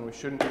ourselves, and we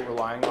shouldn't be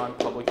relying on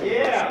public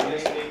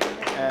universities.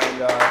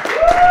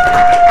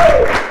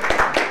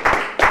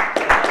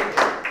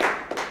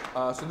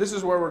 So this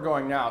is where we're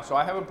going now. So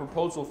I have a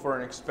proposal for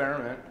an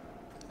experiment,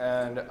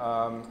 and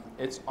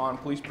it's on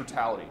police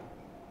brutality.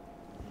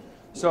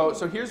 So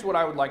here's what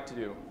I would like to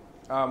do.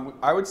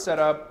 I would set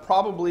up,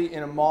 probably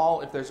in a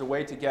mall, if there's a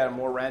way to get a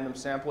more random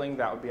sampling,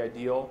 that would be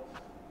ideal.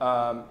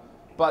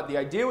 But the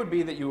idea would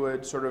be that you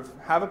would sort of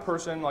have a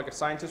person, like a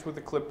scientist with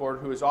a clipboard,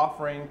 who is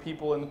offering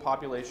people in the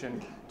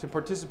population to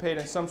participate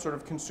in some sort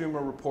of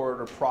consumer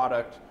report or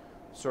product,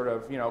 sort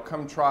of,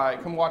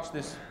 come watch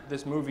this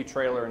movie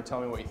trailer and tell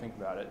me what you think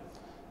about it.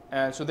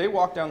 And so they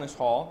walk down this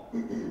hall,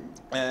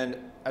 and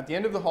at the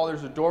end of the hall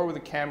there's a door with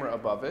a camera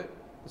above it.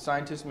 The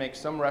scientist makes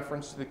some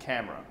reference to the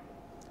camera.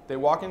 They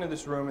walk into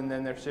this room, and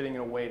then they're sitting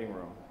in a waiting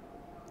room.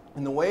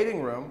 In the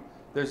waiting room,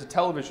 there's a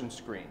television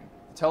screen.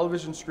 The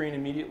television screen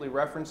immediately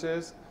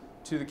references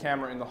to the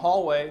camera in the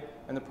hallway,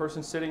 and the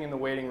person sitting in the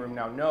waiting room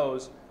now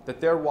knows that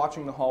they're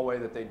watching the hallway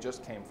that they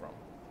just came from.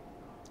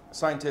 The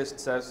scientist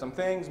says some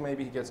things,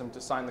 maybe he gets them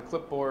to sign the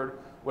clipboard,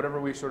 whatever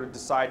we sort of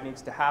decide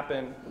needs to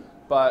happen,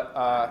 but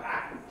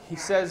he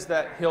says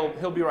that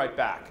he'll be right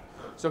back.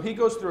 So he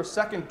goes through a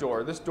second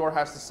door. This door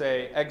has to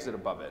say exit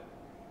above it.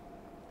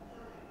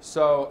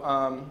 So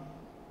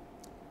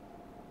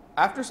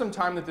after some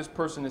time that this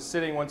person is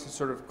sitting, once it's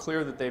sort of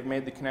clear that they've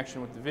made the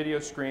connection with the video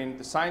screen,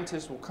 the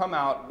scientist will come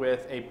out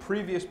with a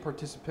previous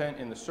participant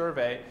in the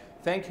survey,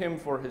 thank him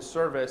for his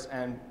service,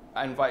 and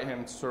invite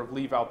him to sort of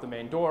leave out the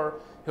main door.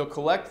 He'll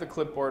collect the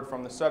clipboard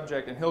from the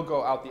subject, and he'll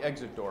go out the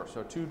exit door,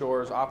 so 2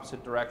 doors,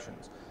 opposite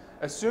directions.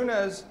 As soon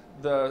as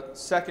the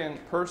second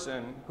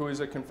person, who is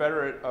a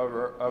confederate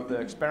of the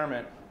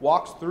experiment,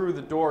 walks through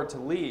the door to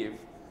leave,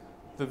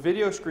 the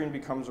video screen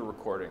becomes a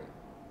recording.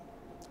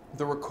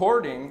 The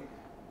recording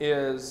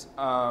is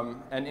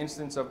an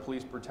instance of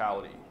police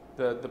brutality.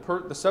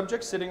 The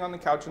subject sitting on the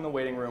couch in the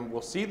waiting room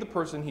will see the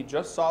person he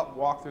just saw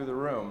walk through the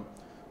room,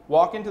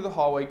 walk into the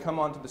hallway, come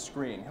onto the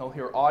screen. He'll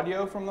hear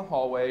audio from the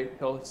hallway,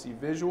 he'll see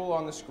visual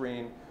on the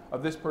screen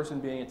of this person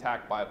being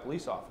attacked by a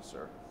police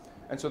officer.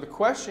 And so the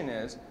question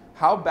is,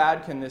 how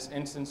bad can this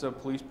instance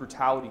of police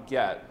brutality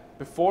get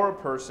before a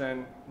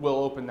person will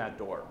open that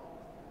door?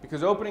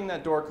 Because opening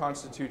that door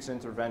constitutes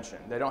intervention.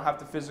 They don't have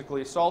to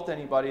physically assault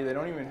anybody. They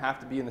don't even have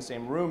to be in the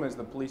same room as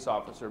the police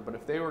officer. But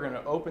if they were going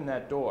to open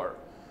that door,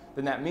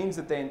 then that means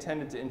that they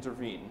intended to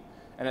intervene.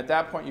 And at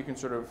that point, you can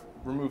sort of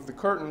remove the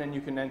curtain and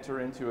you can enter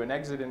into an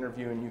exit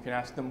interview and you can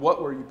ask them,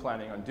 what were you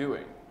planning on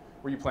doing?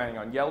 Were you planning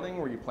on yelling?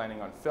 Were you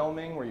planning on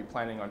filming? Were you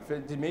planning on...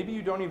 Maybe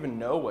you don't even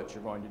know what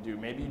you're going to do.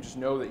 Maybe you just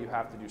know that you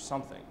have to do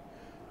something,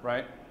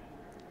 right?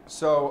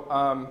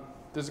 So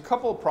there's a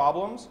couple of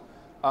problems.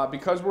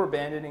 Because we're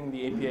abandoning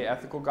the APA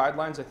ethical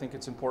guidelines, I think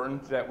it's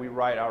important that we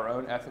write our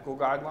own ethical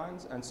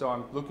guidelines. And so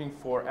I'm looking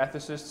for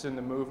ethicists in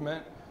the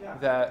movement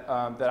that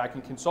I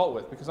can consult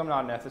with, because I'm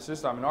not an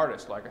ethicist, I'm an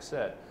artist, like I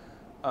said.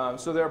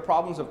 So there are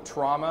problems of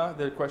trauma.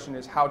 The question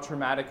is, how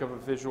traumatic of a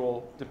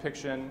visual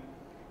depiction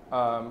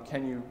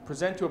can you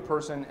present to a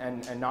person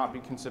and not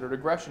be considered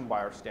aggression by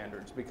our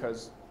standards?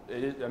 Because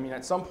it is, I mean,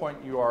 at some point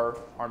you are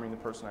harming the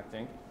person, I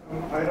think.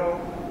 I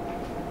don't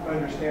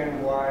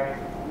understand why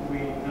we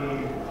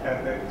need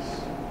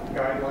ethics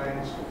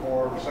guidelines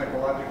for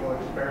psychological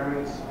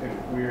experiments if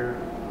we're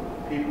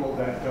people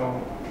that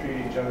don't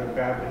treat each other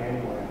badly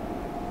anyway.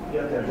 You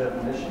have to have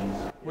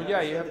definitions. Well,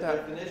 yeah, you have to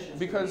have definitions.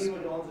 because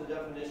Anyone who owns the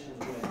definitions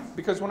wins.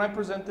 Because when I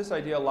present this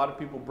idea, a lot of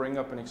people bring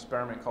up an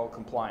experiment called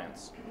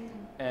compliance.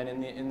 And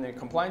in the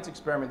compliance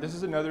experiment, this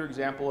is another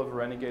example of a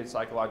renegade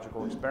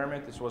psychological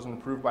experiment. This wasn't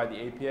approved by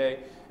the APA.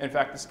 In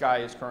fact, this guy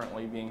is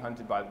currently being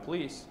hunted by the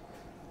police.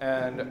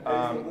 And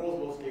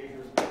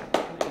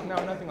no,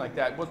 nothing like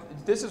that. Well,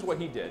 this is what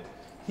he did.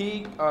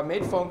 He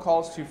made phone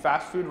calls to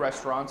fast food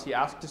restaurants. He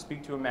asked to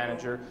speak to a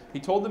manager.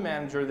 He told the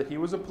manager that he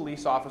was a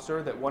police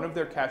officer, that one of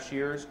their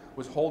cashiers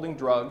was holding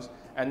drugs,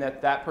 and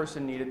that that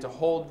person needed to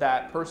hold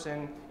that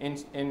person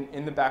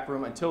in the back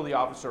room until the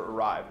officer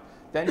arrived.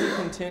 Then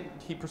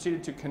he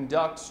proceeded to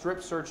conduct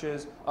strip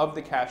searches of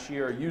the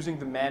cashier using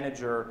the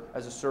manager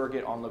as a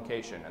surrogate on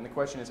location. And the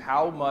question is,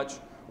 how much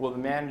will the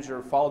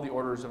manager follow the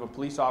orders of a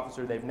police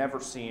officer they've never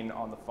seen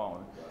on the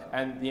phone?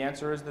 And the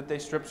answer is that they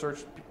strip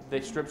search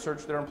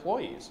their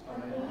employees.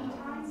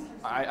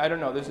 I don't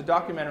know. There's a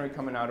documentary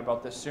coming out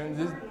about this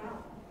soon.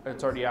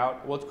 It's already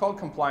out. Well, it's called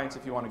Compliance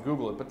if you want to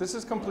Google it. But this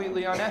is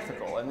completely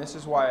unethical. And this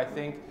is why I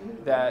think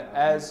that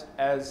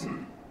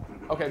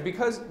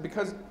because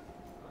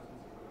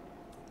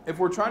if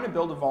we're trying to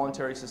build a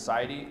voluntary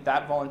society,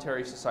 that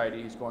voluntary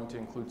society is going to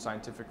include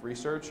scientific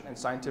research, and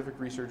scientific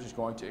research is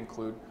going to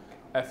include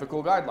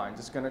ethical guidelines.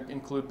 It's going to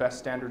include best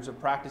standards of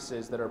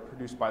practices that are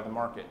produced by the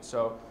market.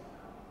 So,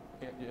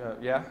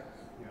 yeah?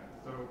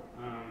 So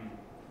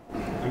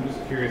I'm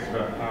just curious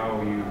about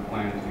how you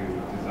plan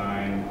to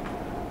design,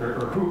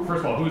 or who,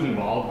 first of all, who's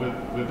involved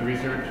with the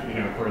research? You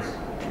know, of course,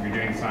 if you're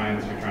doing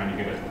science, you're trying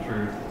to get at the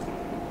truth.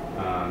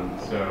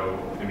 So,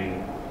 I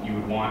mean, you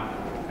would want,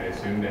 I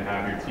assume, to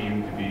have your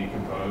team to be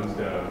composed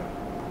of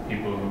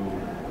people who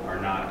are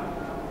not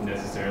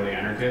necessarily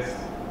anarchists.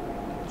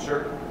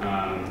 Sure.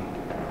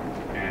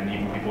 And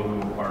even people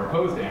who are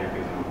opposed to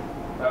anarchism.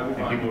 That would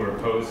be fine. People who are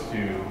opposed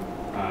to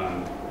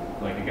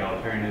like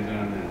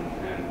egalitarianism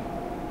and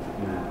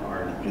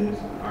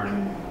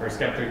are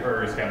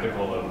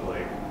skeptical of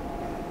like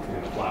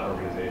flat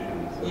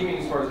organizations. So. You mean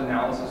as far as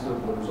analysis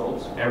of the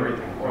results?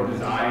 Everything, or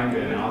design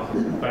to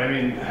analysis. But I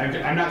mean,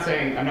 I'm not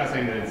saying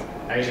that it's.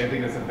 I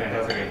think that's a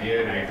fantastic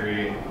idea, and I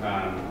agree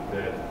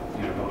that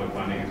public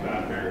funding is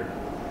bad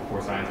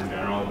for science in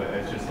general. But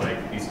it's just like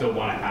you still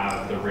want to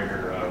have the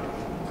rigor of.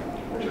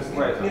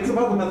 It's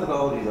about the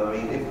methodology, though. I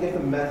mean, if the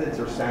methods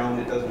are sound,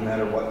 it doesn't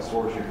matter what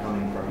source you're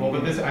coming from. Well,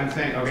 but this, I'm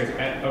saying,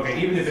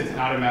 okay, even if it's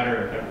not a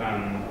matter of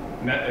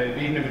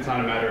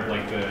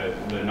like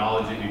the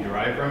knowledge that you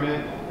derive from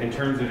it, in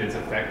terms of its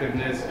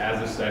effectiveness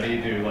as a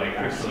study to like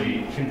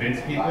actually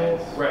convince people.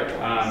 Right.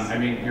 I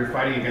mean, you're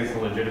fighting against the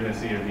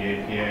legitimacy of the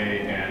APA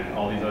and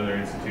all these other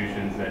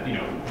institutions that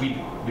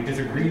we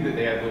disagree that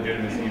they have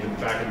legitimacy, but the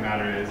fact of the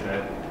matter is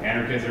that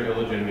anarchists are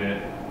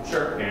illegitimate.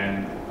 Sure.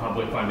 And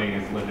public funding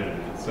is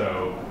legitimate.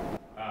 So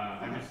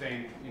I'm just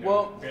saying,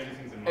 bear these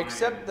things in mind.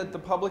 Except that the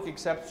public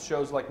accepts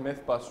shows like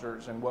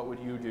Mythbusters and What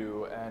Would You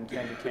Do and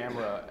Candid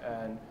Camera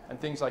and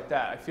things like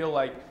that. I feel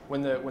like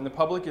when the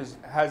public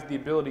has the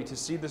ability to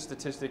see the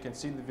statistic and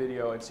see the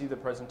video and see the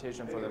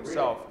presentation for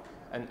themselves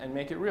and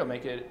make it real,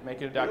 make it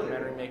a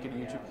documentary, make it a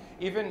YouTube.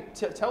 Even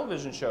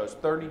television shows,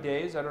 30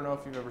 Days, I don't know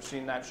if you've ever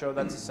seen that show.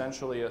 That's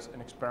essentially an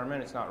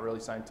experiment. It's not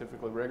really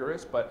scientifically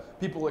rigorous, but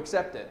people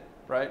accept it.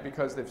 Right,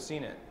 because they've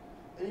seen it.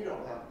 And you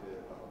don't have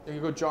to. You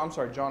go, John. I'm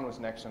sorry, John was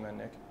next, and then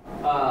Nick.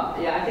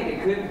 Yeah, I think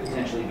it could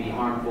potentially be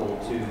harmful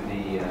to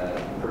the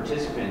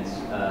participants,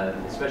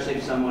 especially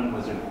if someone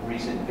was a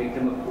recent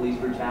victim of police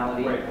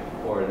brutality, right.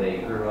 Or they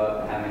grew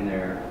up having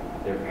their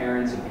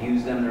parents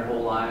abuse them their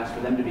whole lives.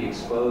 For them to be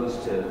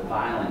exposed to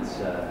violence.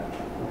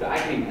 I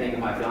can even think of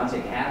my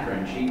fiancée,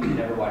 Catherine. She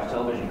never watched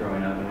television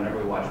growing up, and whenever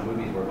we watch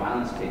movies where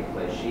violence takes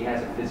place, she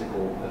has a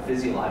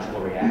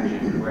physiological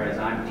reaction, whereas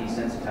I'm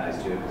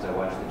desensitized to it because I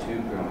watched The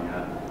Tube growing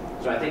up.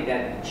 So I think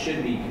that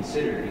should be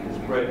considered because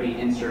we could be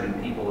inserting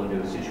people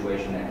into a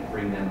situation that could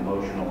bring them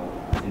emotional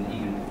and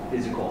even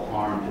physical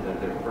harm to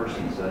their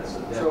person. So that's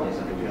definitely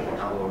something we should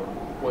explore.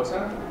 What's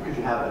that? Could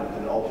you have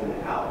an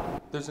alternate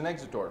out? There's an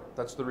exit door.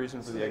 That's the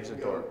reason for the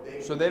exit door.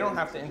 So they don't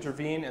have to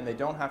intervene and they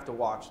don't have to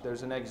watch.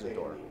 There's an exit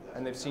door.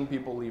 And they've seen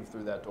people leave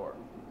through that door.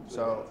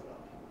 So,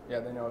 yeah,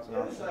 they know it's an The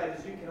other option. side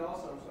is you can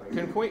also,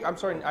 I'm sorry. I'm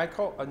sorry, I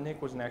call,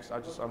 Nick was next.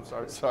 I'm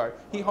sorry.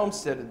 He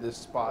homesteaded this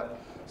spot.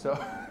 So,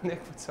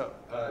 Nick, what's up?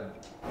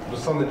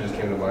 Just something just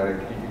came to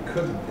mind. You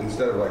could,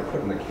 instead of like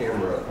putting the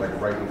camera like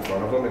right in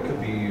front of them, it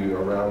could be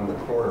around the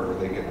corner where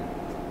they can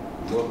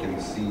look and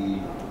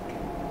see.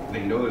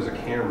 They know there's a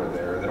camera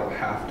there. They don't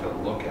have to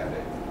look at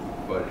it.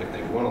 But if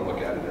they want to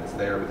look at it, it's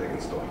there, but they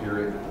can still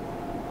hear it.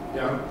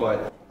 Yeah.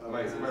 But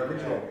my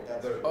original.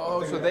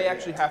 So they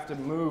actually have to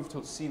move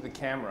to see the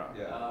camera.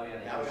 Yeah. Oh, yeah,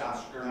 they have some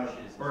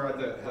skirmishes. Or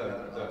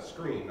the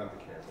screen, not the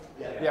camera.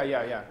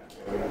 Yeah.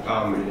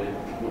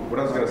 What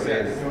I was going to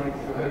say is.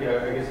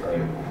 Yeah, I guess a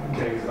few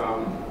things.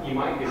 You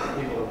might get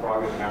people to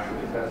progress after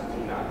the test to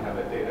not have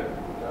that data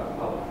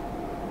public.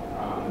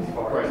 As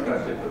far as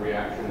especially if the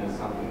reaction is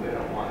something they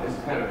don't want. It's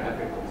kind of an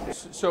ethical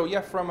statement. So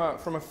yeah, from a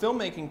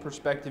filmmaking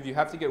perspective, you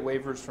have to get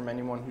waivers from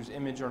anyone whose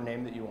image or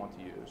name that you want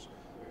to use.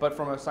 But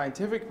from a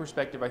scientific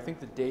perspective, I think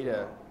the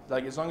data,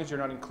 like as long as you're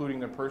not including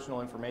their personal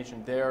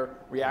information, their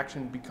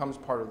reaction becomes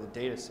part of the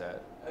data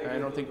set. And I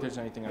don't think there's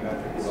anything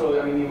unethical.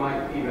 So I mean, you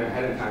might even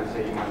ahead of time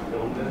say you might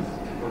film this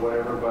or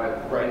whatever,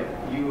 but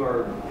you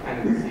are kind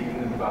of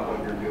deceiving them about what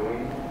you're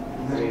doing.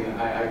 I mean,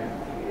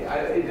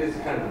 it is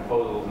kind of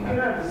proposals. You're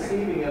not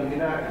deceiving them, you're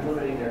not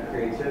limiting their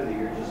creativity,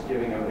 you're just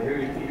giving them,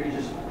 you're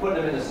just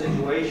putting them in a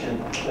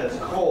situation that's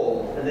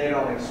cold and they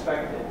don't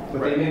expect it. But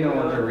they may not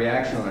want their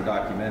reaction on a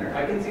documentary.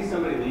 I can see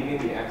somebody leaving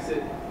the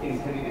exit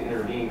intending to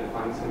intervene to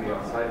find somebody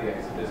outside the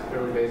exit, just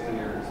clearly based on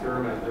your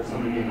experiment, there's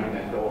somebody behind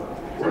that door.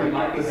 So you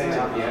might be saying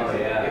out the exit,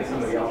 get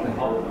somebody else to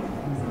help them.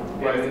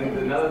 Right, and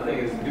another thing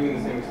is doing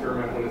the same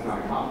experiment when it's not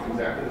a cop,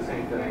 exactly the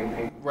same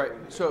thing. Right.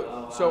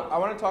 So I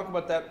want to talk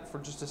about that for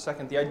just a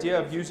second. The idea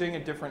of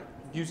using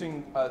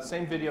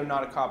same video,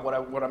 not a cop.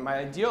 My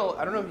ideal.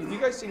 I don't know. Have you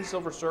guys seen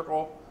Silver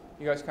Circle?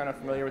 You guys kind of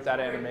familiar with that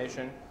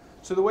animation?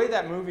 So the way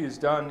that movie is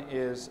done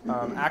is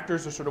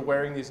actors are sort of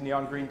wearing these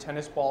neon green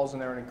tennis balls,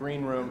 and they're in a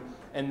green room,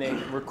 and they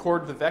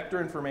record the vector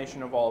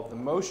information of all of the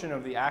motion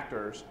of the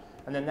actors.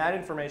 And then that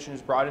information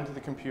is brought into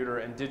the computer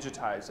and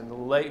digitized, and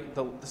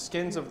the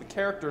skins of the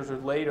characters are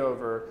laid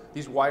over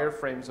these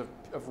wireframes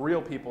of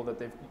real people that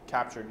they've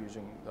captured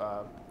using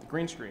the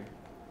green screen.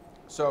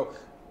 So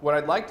what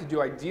I'd like to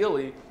do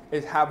ideally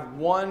is have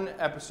one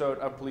episode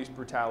of police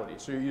brutality.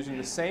 So you're using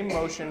the same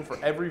motion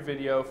for every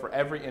video, for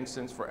every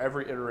instance, for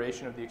every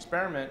iteration of the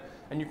experiment,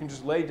 and you can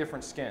just lay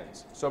different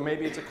skins. So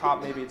maybe it's a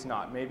cop, maybe it's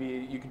not.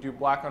 Maybe you could do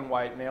black on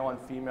white, male on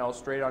female,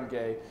 straight on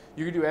gay.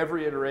 You could do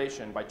every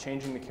iteration by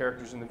changing the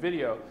characters in the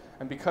video.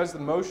 And because the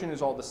motion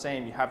is all the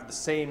same, you have the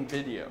same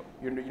video.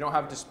 You don't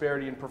have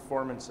disparity in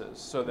performances,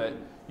 so that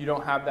you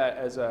don't have that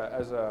as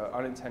a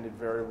unintended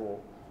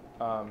variable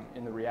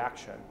in the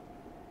reaction.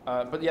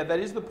 But yeah, that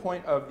is the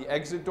point of the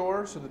exit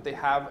door, so that they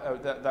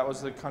have, that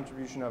was the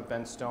contribution of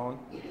Ben Stone,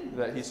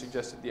 that he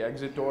suggested the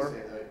exit door.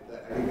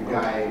 I think the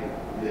guy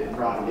that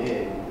brought him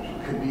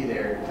in could be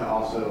there to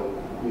also,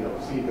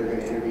 see if they're going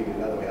to intervene in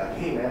another way. Like,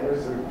 hey man,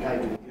 where's the guy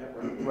going to get up?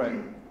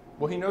 Right.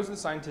 Well, he knows the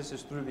scientist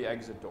is through the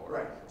exit door.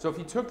 Right. So if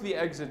he took the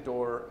exit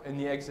door in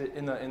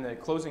the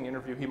closing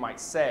interview, he might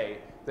say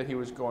that he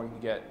was going to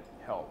get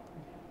help.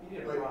 You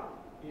need a prop.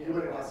 You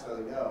wouldn't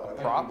necessarily know.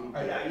 A prop?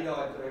 A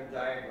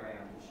diagram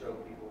to show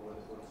people what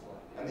it looks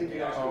like. I think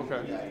you actually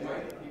okay. You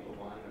might get people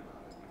lying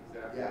about it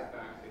because after the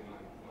fact they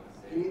might want to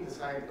say. You need the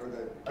science or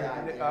the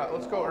guy.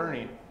 Let's go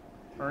Ernie.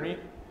 Ernie?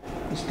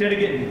 Instead of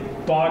getting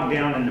bogged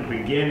down in the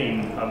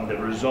beginning of the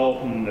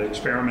result and the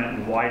experiment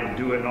and why to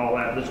do it and all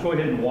that, let's go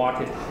ahead and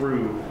walk it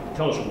through.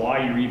 Tell us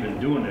why you're even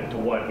doing it, to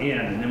what end,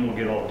 and then we'll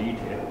get all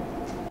detailed.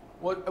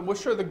 Well,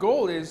 sure. The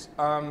goal is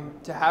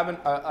to have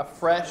a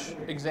fresh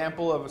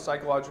example of a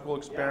psychological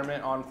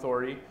experiment on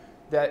authority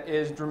that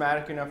is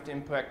dramatic enough to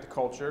impact the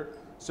culture,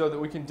 so that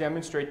we can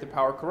demonstrate the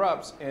power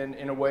corrupts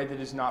in a way that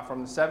is not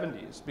from the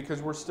 70s.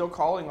 Because we're still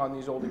calling on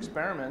these old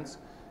experiments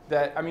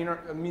that, I mean,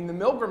 the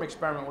Milgram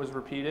experiment was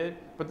repeated,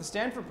 but the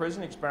Stanford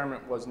prison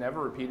experiment was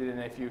never repeated. And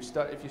if you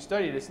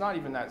study it, it's not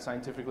even that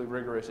scientifically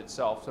rigorous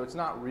itself. So it's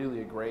not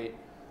really a great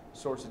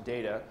source of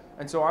data.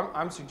 And so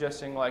I'm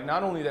suggesting, like,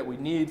 not only that we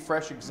need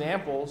fresh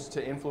examples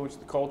to influence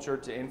the culture,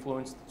 to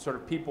influence sort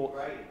of people.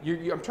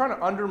 Right. I'm trying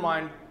to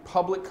undermine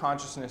public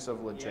consciousness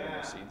of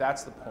legitimacy. Yeah.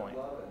 That's the point.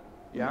 I love it.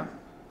 Yeah?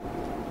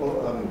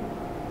 Well,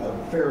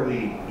 a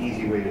fairly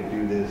easy way to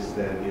do this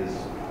then is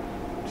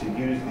to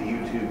use the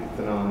YouTube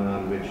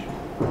phenomenon, which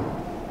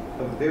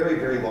a very,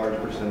 very large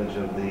percentage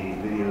of the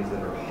videos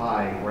that are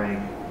high rank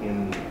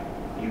in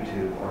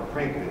YouTube are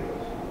prank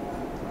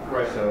videos.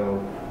 Right. So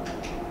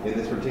in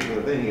this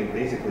particular thing, you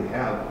basically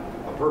have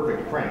a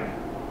perfect prank.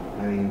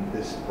 I mean,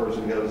 this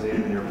person goes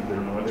in,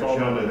 they're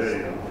shown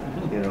as,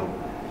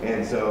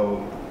 and so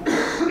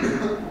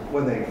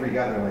when they freak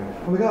out, they're like,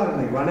 oh my God,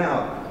 and they run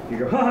out. You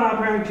go, ha,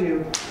 pranked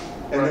you.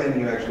 And then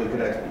you actually could,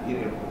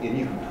 and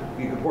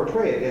you could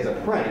portray it as a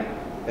prank.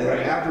 And then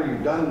after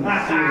you've done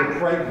a series of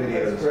prank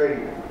videos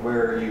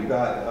where you've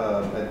got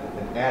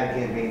an ad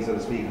campaign, so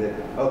to speak, that,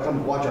 oh,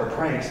 come watch our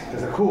pranks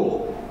because they're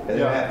cool. And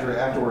then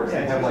afterwards, you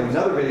have like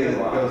another video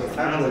that goes,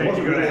 I don't think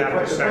you're going to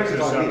have the sexist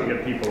stuff to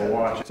get people to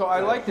watch. So I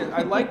liked it.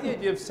 I like the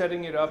idea of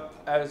setting it up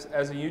as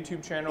a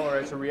YouTube channel or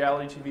as a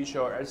reality TV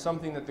show or as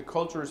something that the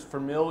culture is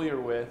familiar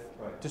with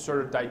to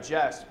sort of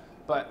digest.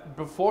 But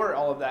before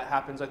all of that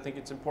happens, I think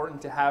it's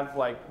important to have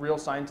like real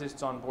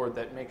scientists on board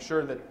that make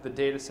sure that the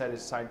data set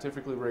is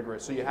scientifically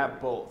rigorous. So you have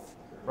both,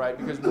 right?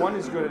 Because one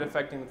is good at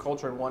affecting the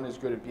culture and one is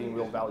good at being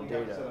real valid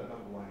data.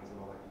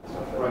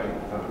 Right.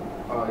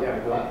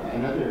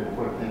 Another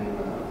important thing in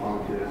the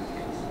volunteer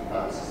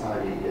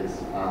society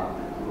is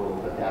role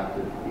of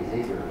adaptive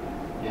behavior.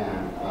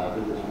 And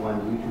there was one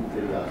YouTube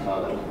video I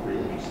saw that was pretty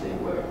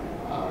interesting where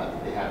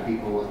they had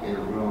people in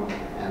a room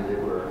and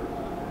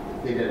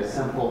they did a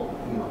simple,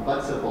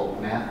 but simple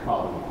math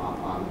problem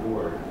on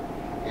board,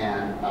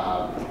 and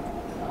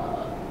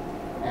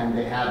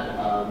they had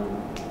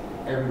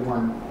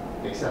everyone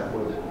except for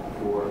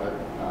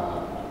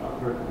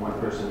one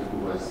person who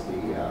was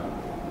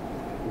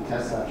the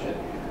test subject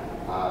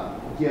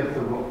give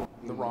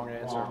the wrong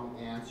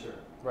answer.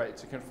 Right,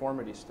 it's a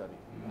conformity study.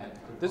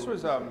 This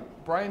was,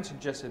 Brian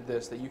suggested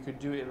that you could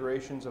do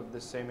iterations of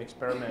this same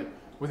experiment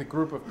with a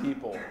group of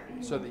people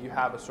so that you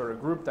have a sort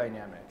of group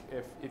dynamic.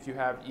 If you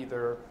have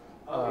either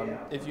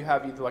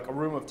like a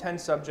room of 10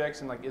 subjects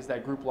and like is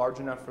that group large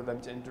enough for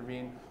them to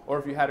intervene, or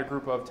if you had a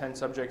group of 10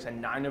 subjects and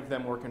 9 of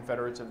them were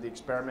confederates of the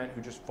experiment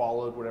who just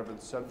followed whatever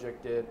the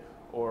subject did,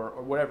 or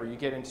whatever. You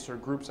get into sort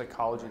of group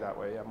psychology that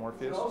way. Yeah,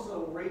 Morpheus? You can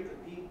also rate the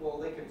people,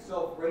 they can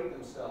self-rate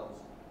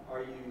themselves.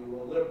 Are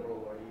you a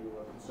liberal? Are you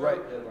a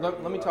conservative?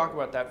 Right. Let me talk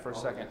about that for a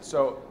second.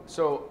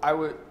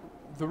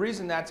 The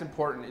reason that's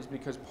important is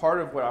because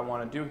part of what I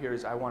want to do here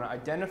is I want to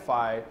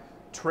identify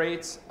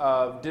traits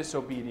of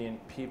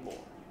disobedient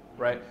people,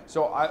 right?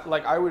 So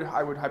I would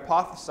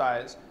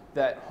hypothesize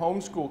that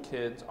homeschool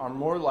kids are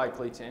more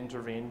likely to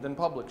intervene than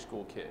public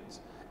school kids.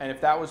 And if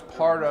that was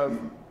part of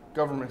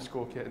government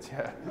school kids,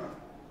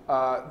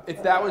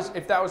 if that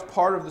was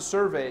part of the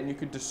survey and you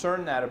could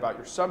discern that about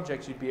your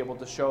subjects, you'd be able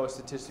to show a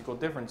statistical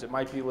difference. It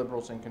might be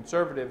liberals and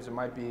conservatives, it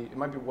might be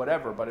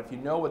whatever, but if you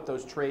know what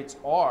those traits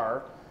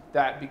are,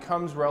 that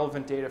becomes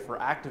relevant data for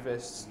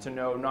activists to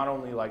know not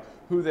only like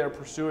who they're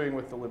pursuing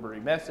with the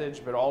liberty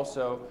message, but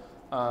also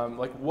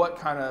like what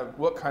kind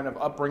of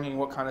upbringing,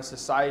 what kind of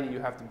society you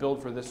have to build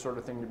for this sort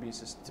of thing to be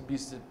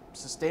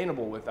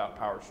sustainable without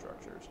power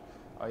structures.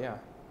 Yeah.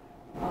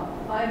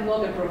 I'm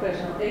not a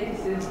professional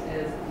ethicist,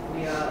 as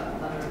we are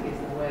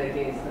anarchists and we're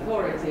against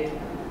authority.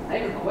 I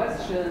have a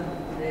question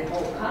the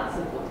whole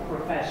concept of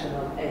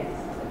professional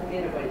ethicists. I think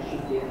everybody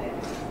should be an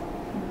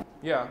ethicist.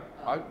 Yeah.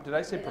 Did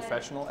I say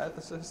professional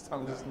ethicist?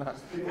 I'm just not.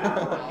 I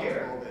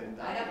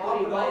have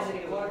to revise the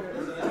recorder.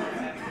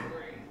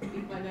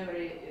 If my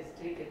memory is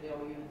taken,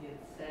 you did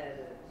say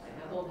that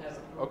I don't have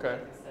a okay.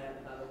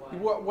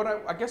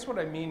 Otherwise. I guess what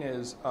I mean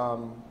is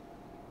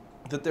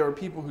that there are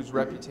people whose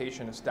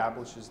reputation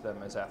establishes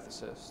them as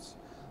ethicists.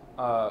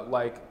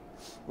 Like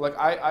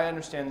I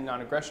understand the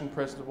non-aggression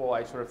principle.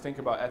 I sort of think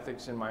about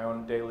ethics in my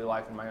own daily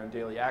life and my own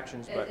daily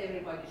actions,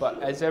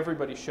 as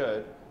everybody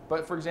should.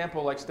 But for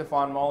example, like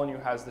Stefan Molyneux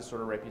has this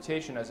sort of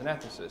reputation as an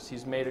ethicist.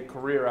 He's made a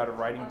career out of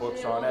writing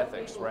books on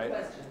ethics, right?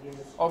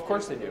 Oh, of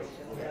course they do.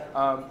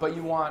 But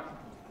you want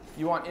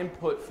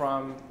input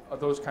from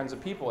those kinds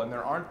of people, and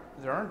there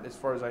aren't, as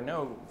far as I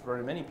know,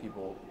 very many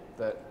people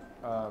that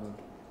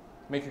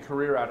make a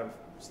career out of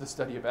the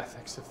study of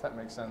ethics, if that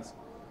makes sense.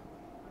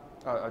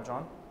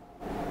 John?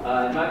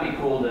 It might be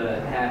cool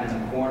to have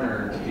in the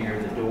corner near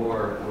the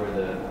door where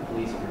the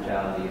police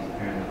brutality is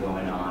apparently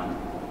going on,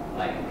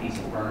 like a piece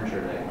of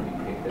furniture that can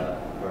be picked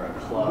up, or a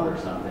club or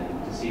something,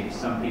 to see if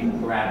some people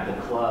grab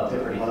the club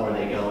before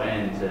they go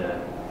in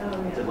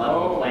to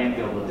level the playing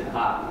field with the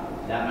cop.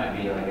 That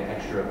might be like an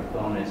extra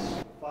bonus.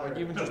 Like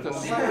even just a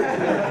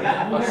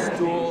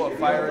stool, a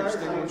fire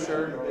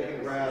extinguisher. They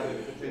can grab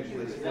and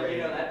potentially spray.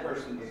 That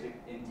person was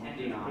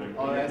intending on it.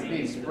 Oh, that's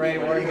me. Spray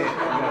or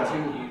get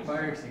two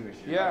fire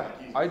extinguishers. Yeah,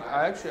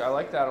 I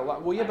like that a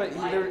lot. Well, yeah, but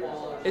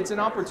it's an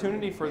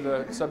opportunity for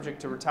the subject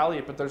to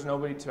retaliate, but there's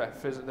nobody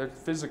there's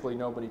physically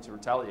nobody to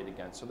retaliate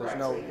against, so there's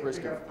no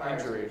risk of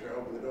injury.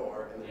 Open the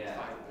door and then it's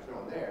fine if there's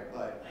no one there,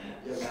 but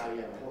now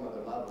you have a whole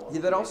other level.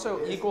 Yeah, that also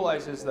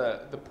equalizes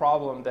the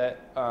problem that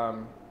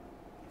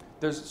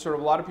there's sort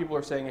of a lot of people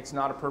are saying it's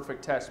not a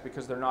perfect test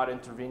because they're not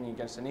intervening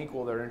against an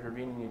equal, they're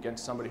intervening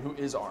against somebody who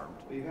is armed.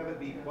 But you have it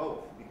be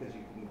both because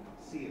you can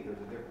see if there's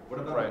a difference. What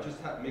about just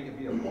make it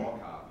be a mall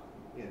cop?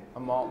 Yeah.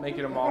 Make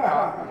it a mall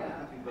cop.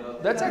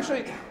 That's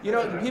actually,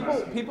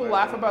 people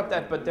laugh about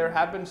that, but there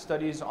have been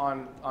studies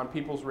on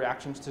people's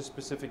reactions to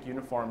specific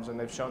uniforms, and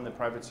they've shown that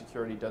private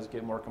security does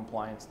get more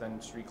compliance than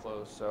street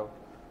clothes. So,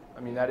 I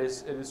mean, it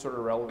is sort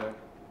of relevant.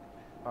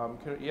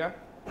 Yeah.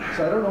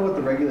 So I don't know what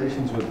the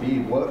regulations would be.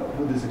 What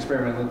would this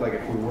experiment look like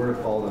if we were to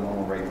follow the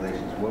normal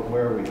regulations?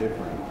 Where are we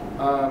different?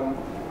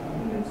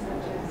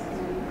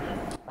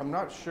 I'm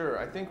not sure.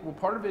 I think, well,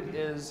 part of it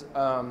is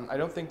I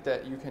don't think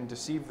that you can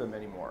deceive them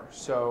anymore.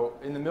 So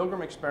in the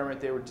Milgram experiment,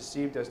 they were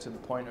deceived as to the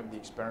point of the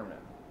experiment,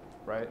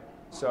 right?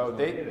 So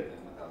There's no data then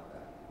without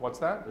that. What's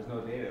that? There's no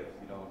data if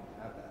you don't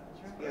have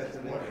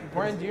that.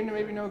 Brian, do you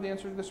maybe know the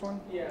answer to this one?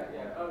 Yeah.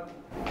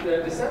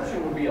 The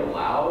deception would be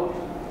allowed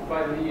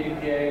by the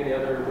EPA and the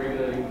other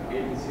regulating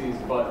agencies,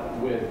 but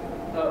with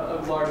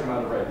a large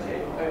amount of red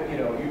tape.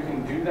 You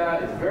can do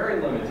that. It's very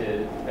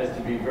limited as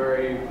to be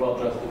very well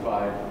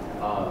justified.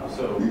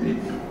 So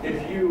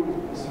if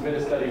you submit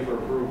a study for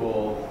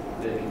approval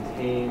that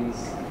contains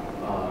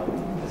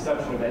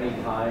deception of any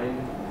kind,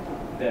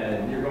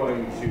 then you're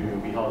going to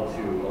be held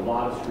to a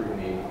lot of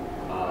scrutiny,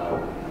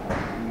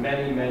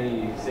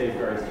 many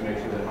safeguards to make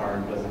sure that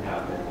harm doesn't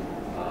happen,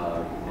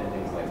 and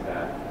things like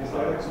that. Is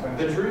that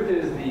expensive? The truth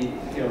is,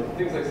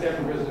 things like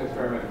Stanford Prison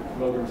Experiment,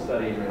 Milgram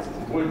study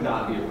would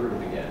not be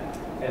approved again.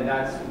 And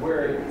that's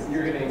where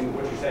you're getting,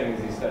 what you're saying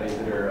is these studies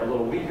that are a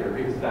little weaker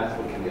because that's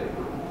what can get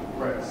approved.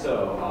 Right.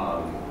 So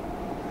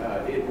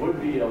it would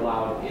be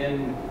allowed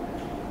in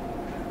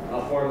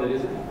a form that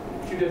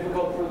isn't too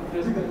difficult for the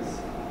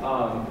participants,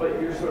 but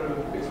you're sort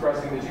of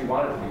expressing that you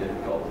want it to be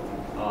difficult,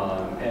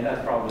 and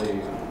that's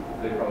probably,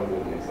 they probably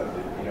wouldn't accept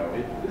it.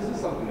 This is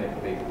something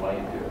that they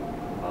might do.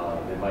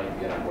 They might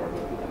get on board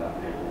with enough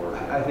paperwork.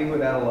 I think it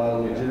would add a lot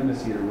of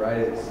legitimacy to write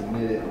it,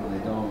 submit it, when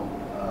they don't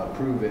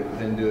approve it,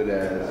 then do it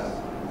as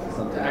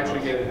something to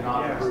actually get it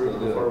not approved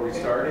before we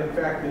start. In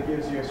fact, it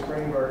gives you a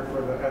springboard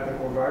for the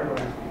ethical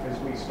guidelines because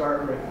we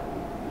start with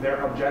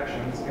their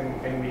objections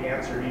and we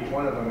answer each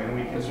one of them, and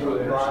we can do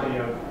a body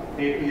of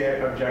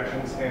APA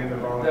objections and the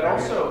voluntary. That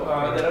also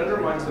that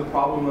undermines the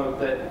problem of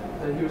that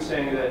he was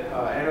saying that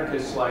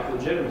anarchists lack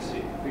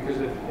legitimacy, because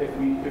if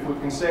we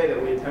can say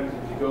that we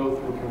attempted to go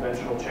through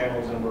conventional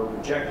channels and were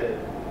rejected,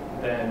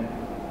 then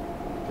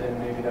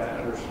maybe that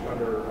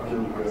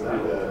undermines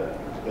that.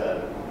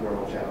 The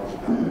normal channels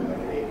are like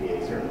an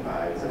APA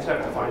certified. Just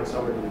have to find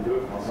somebody to do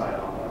it from sign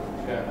off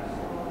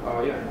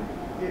on. Yeah.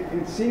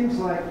 It seems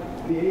like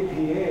the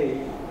APA,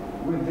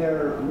 with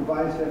their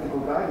revised ethical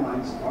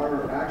guidelines,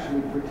 are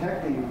actually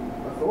protecting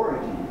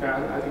authority.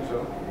 Yeah, I think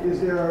so. Is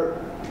there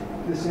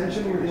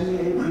dissension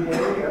within the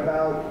APA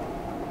about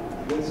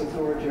this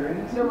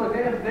authoritarianism? No, look,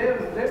 they have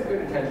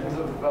good intentions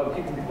of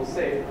keeping people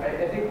safe.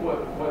 I think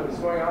what is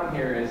going on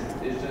here is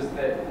just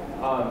that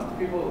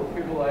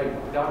people like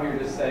Davi are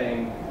just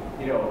saying,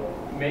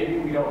 maybe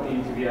we don't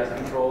need to be as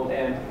controlled,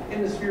 and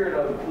in the spirit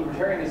of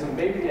libertarianism,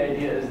 maybe the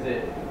idea is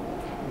that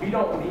we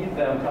don't need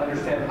them to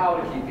understand how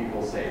to keep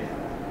people safe.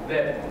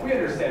 That we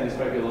understand this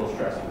might be a little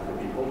stressful for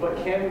people, but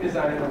can we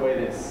design it in a way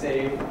that's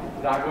safe,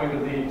 not going to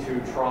lead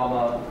to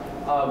trauma,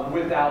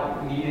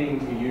 without needing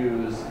to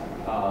use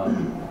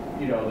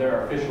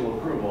their official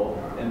approval,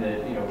 and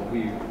that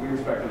we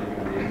respect other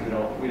human beings.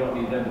 We don't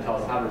need them to tell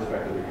us how to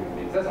respect other human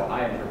beings. That's how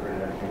I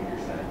interpreted everything that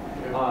you're saying.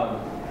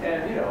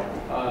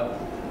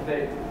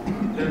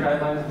 Their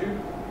guidelines do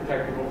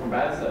protect people from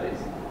bad studies.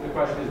 The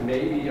question is,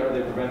 maybe are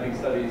they preventing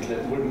studies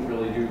that wouldn't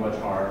really do much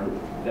harm,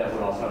 that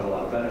would also have a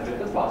lot of benefit?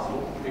 That's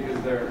possible because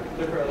they're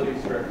fairly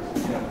strict.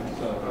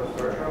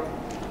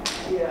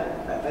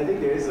 Yeah, I think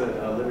there is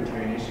a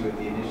libertarian issue with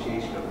the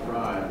initiation of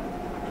fraud.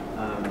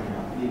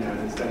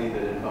 The study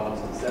that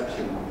involves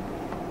deception.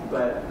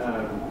 But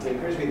it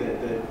occurs to me that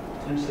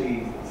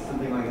potentially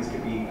something like this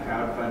could be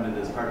crowdfunded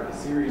as part of a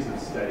series of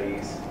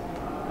studies,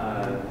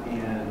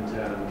 and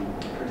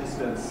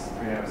participants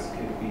perhaps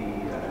could be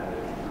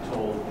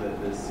told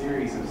that the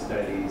series of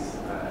studies,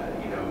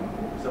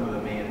 some of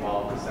them may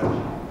involve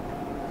deception.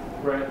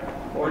 Right.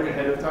 Or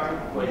ahead of time.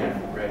 Right.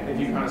 If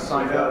you kind of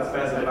sign without up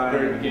specifying, at the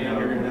very beginning,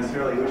 you're going to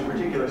necessarily which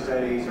particular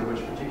studies or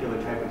which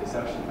particular type of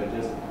deception, but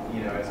just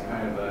as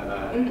kind of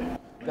a.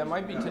 That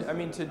might be.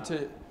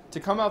 To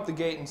come out the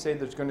gate and say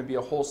there's going to be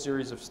a whole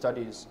series of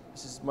studies.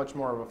 This is much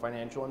more of a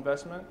financial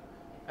investment,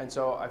 and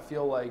so I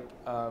feel like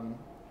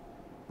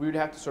we would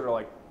have to sort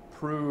of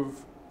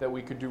prove that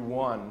we could do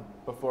one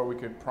before we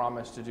could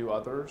promise to do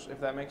others, if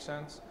that makes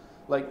sense.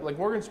 Like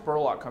Morgan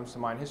Spurlock comes to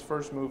mind. His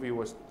first movie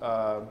was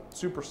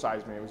Super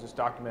Size Me. It was this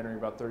documentary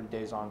about 30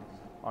 days on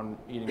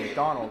eating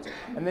McDonald's.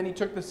 And then he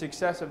took the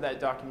success of that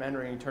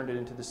documentary and he turned it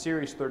into the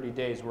series 30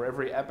 Days, where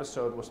every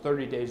episode was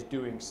 30 days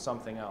doing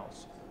something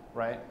else,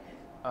 right?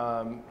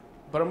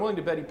 But I'm willing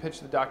to bet he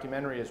pitched the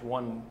documentary as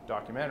one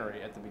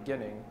documentary at the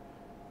beginning.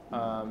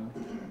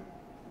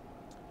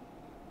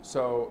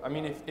 So, I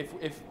mean,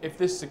 if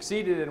this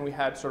succeeded and we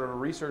had sort of a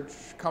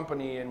research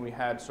company and we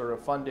had sort of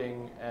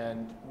funding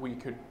and we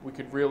could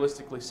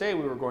realistically say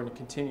we were going to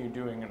continue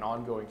doing an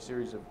ongoing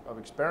series of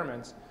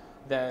experiments,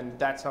 then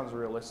that sounds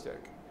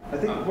realistic. I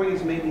think the point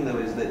he's making, though,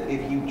 is that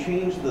if you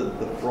change the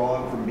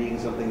fraud from being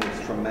something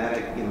that's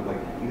traumatic, like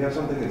you have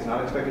something that's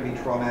not expected to be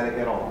traumatic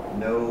at all,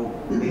 no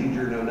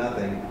danger, no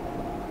nothing,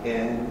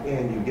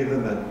 and you give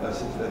them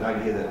an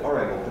idea that, all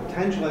right, well,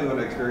 potentially I'm going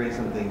to experience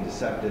something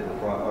deceptive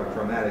or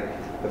traumatic.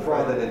 The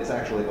fraud that it's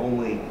actually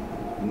only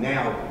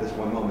now, this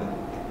one moment,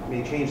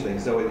 may change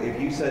things. So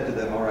if you said to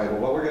them, all right, well,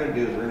 what we're going to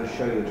do is we're going to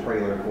show you a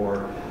trailer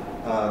for,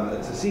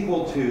 it's a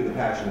sequel to The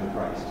Passion of the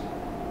Christ.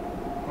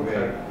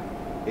 Okay.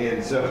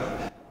 And so,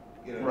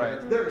 you know, Right.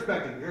 they're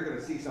expecting you're going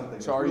to see something.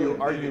 So are you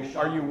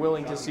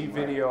willing to see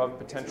video of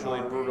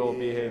potentially brutal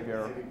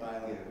behavior?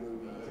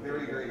 It's a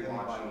very, very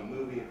violent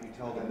movie if you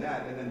tell them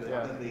that, and then the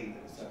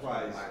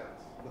surprise,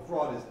 the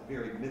fraud is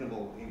very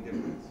minimal in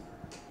difference.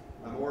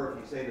 Or if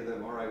you say to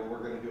them, all right, well, we're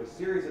going to do a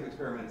series of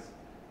experiments,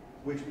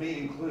 which may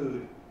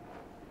include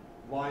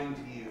lying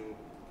to you,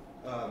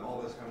 all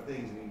those kind of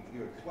things, and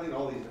you explain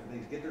all these different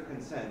things, get their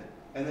consent,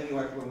 and then you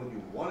actually want to do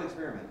one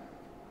experiment.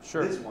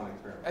 Sure. This one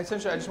experiment.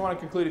 Essentially, I just want to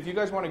conclude. If you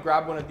guys want to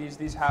grab one of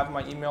these have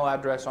my email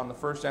address on the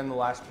first and the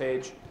last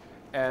page.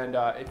 And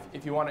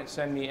if you want to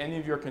send me any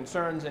of your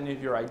concerns, any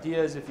of your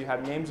ideas, if you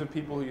have names of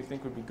people who you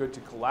think would be good to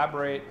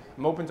collaborate,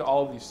 I'm open to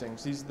all of these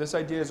things. This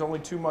idea is only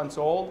 2 months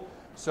old,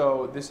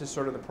 so this is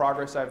sort of the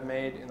progress I've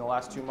made in the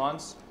last 2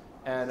 months.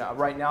 And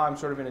right now I'm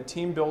sort of in a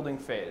team building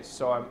phase,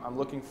 so I'm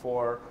looking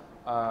for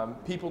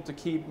people to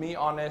keep me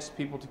honest,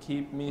 people to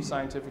keep me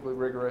scientifically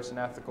rigorous and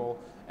ethical,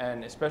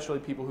 and especially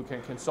people who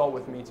can consult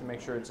with me to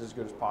make sure it's as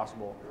good as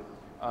possible.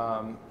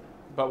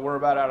 But we're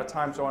about out of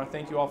time, so I want to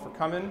thank you all for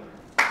coming.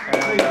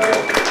 And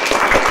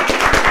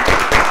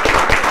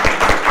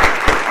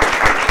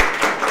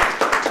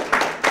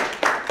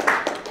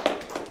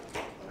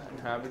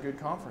have a good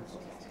conference.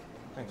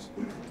 Thanks.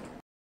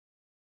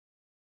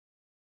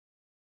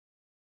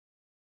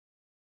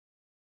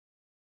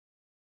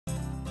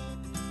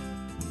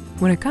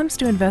 When it comes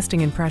to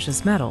investing in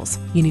precious metals,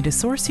 you need a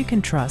source you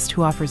can trust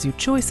who offers you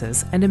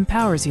choices and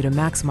empowers you to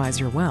maximize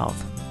your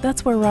wealth.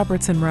 That's where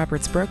Roberts &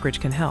 Roberts Brokerage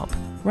can help.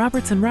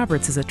 Roberts &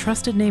 Roberts is a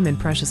trusted name in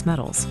precious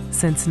metals.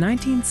 Since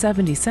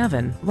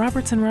 1977,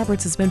 Roberts &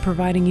 Roberts has been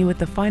providing you with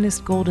the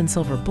finest gold and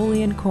silver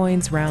bullion,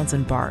 coins, rounds,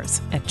 and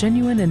bars at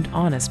genuine and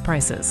honest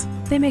prices.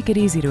 They make it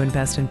easy to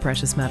invest in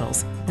precious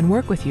metals and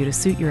work with you to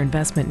suit your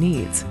investment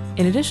needs.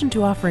 In addition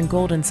to offering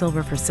gold and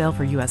silver for sale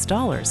for US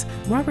dollars,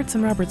 Roberts &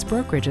 Roberts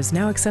Brokerage is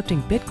now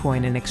accepting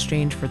Bitcoin in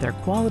exchange for their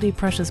quality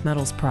precious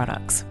metals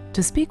products.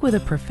 To speak with a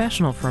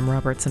professional from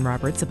Roberts &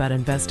 Roberts about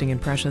investing in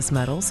precious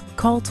metals,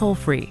 call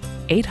toll-free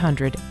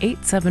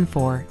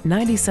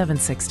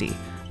 800-874-9760.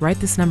 Write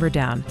this number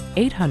down,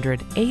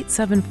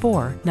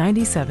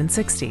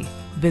 800-874-9760.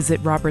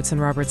 Visit Roberts &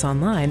 Roberts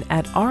online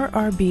at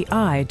rrbi.co.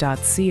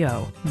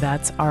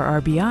 That's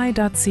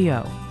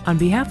rrbi.co. On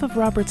behalf of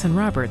Roberts &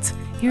 Roberts,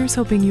 here's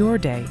hoping your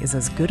day is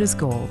as good as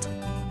gold.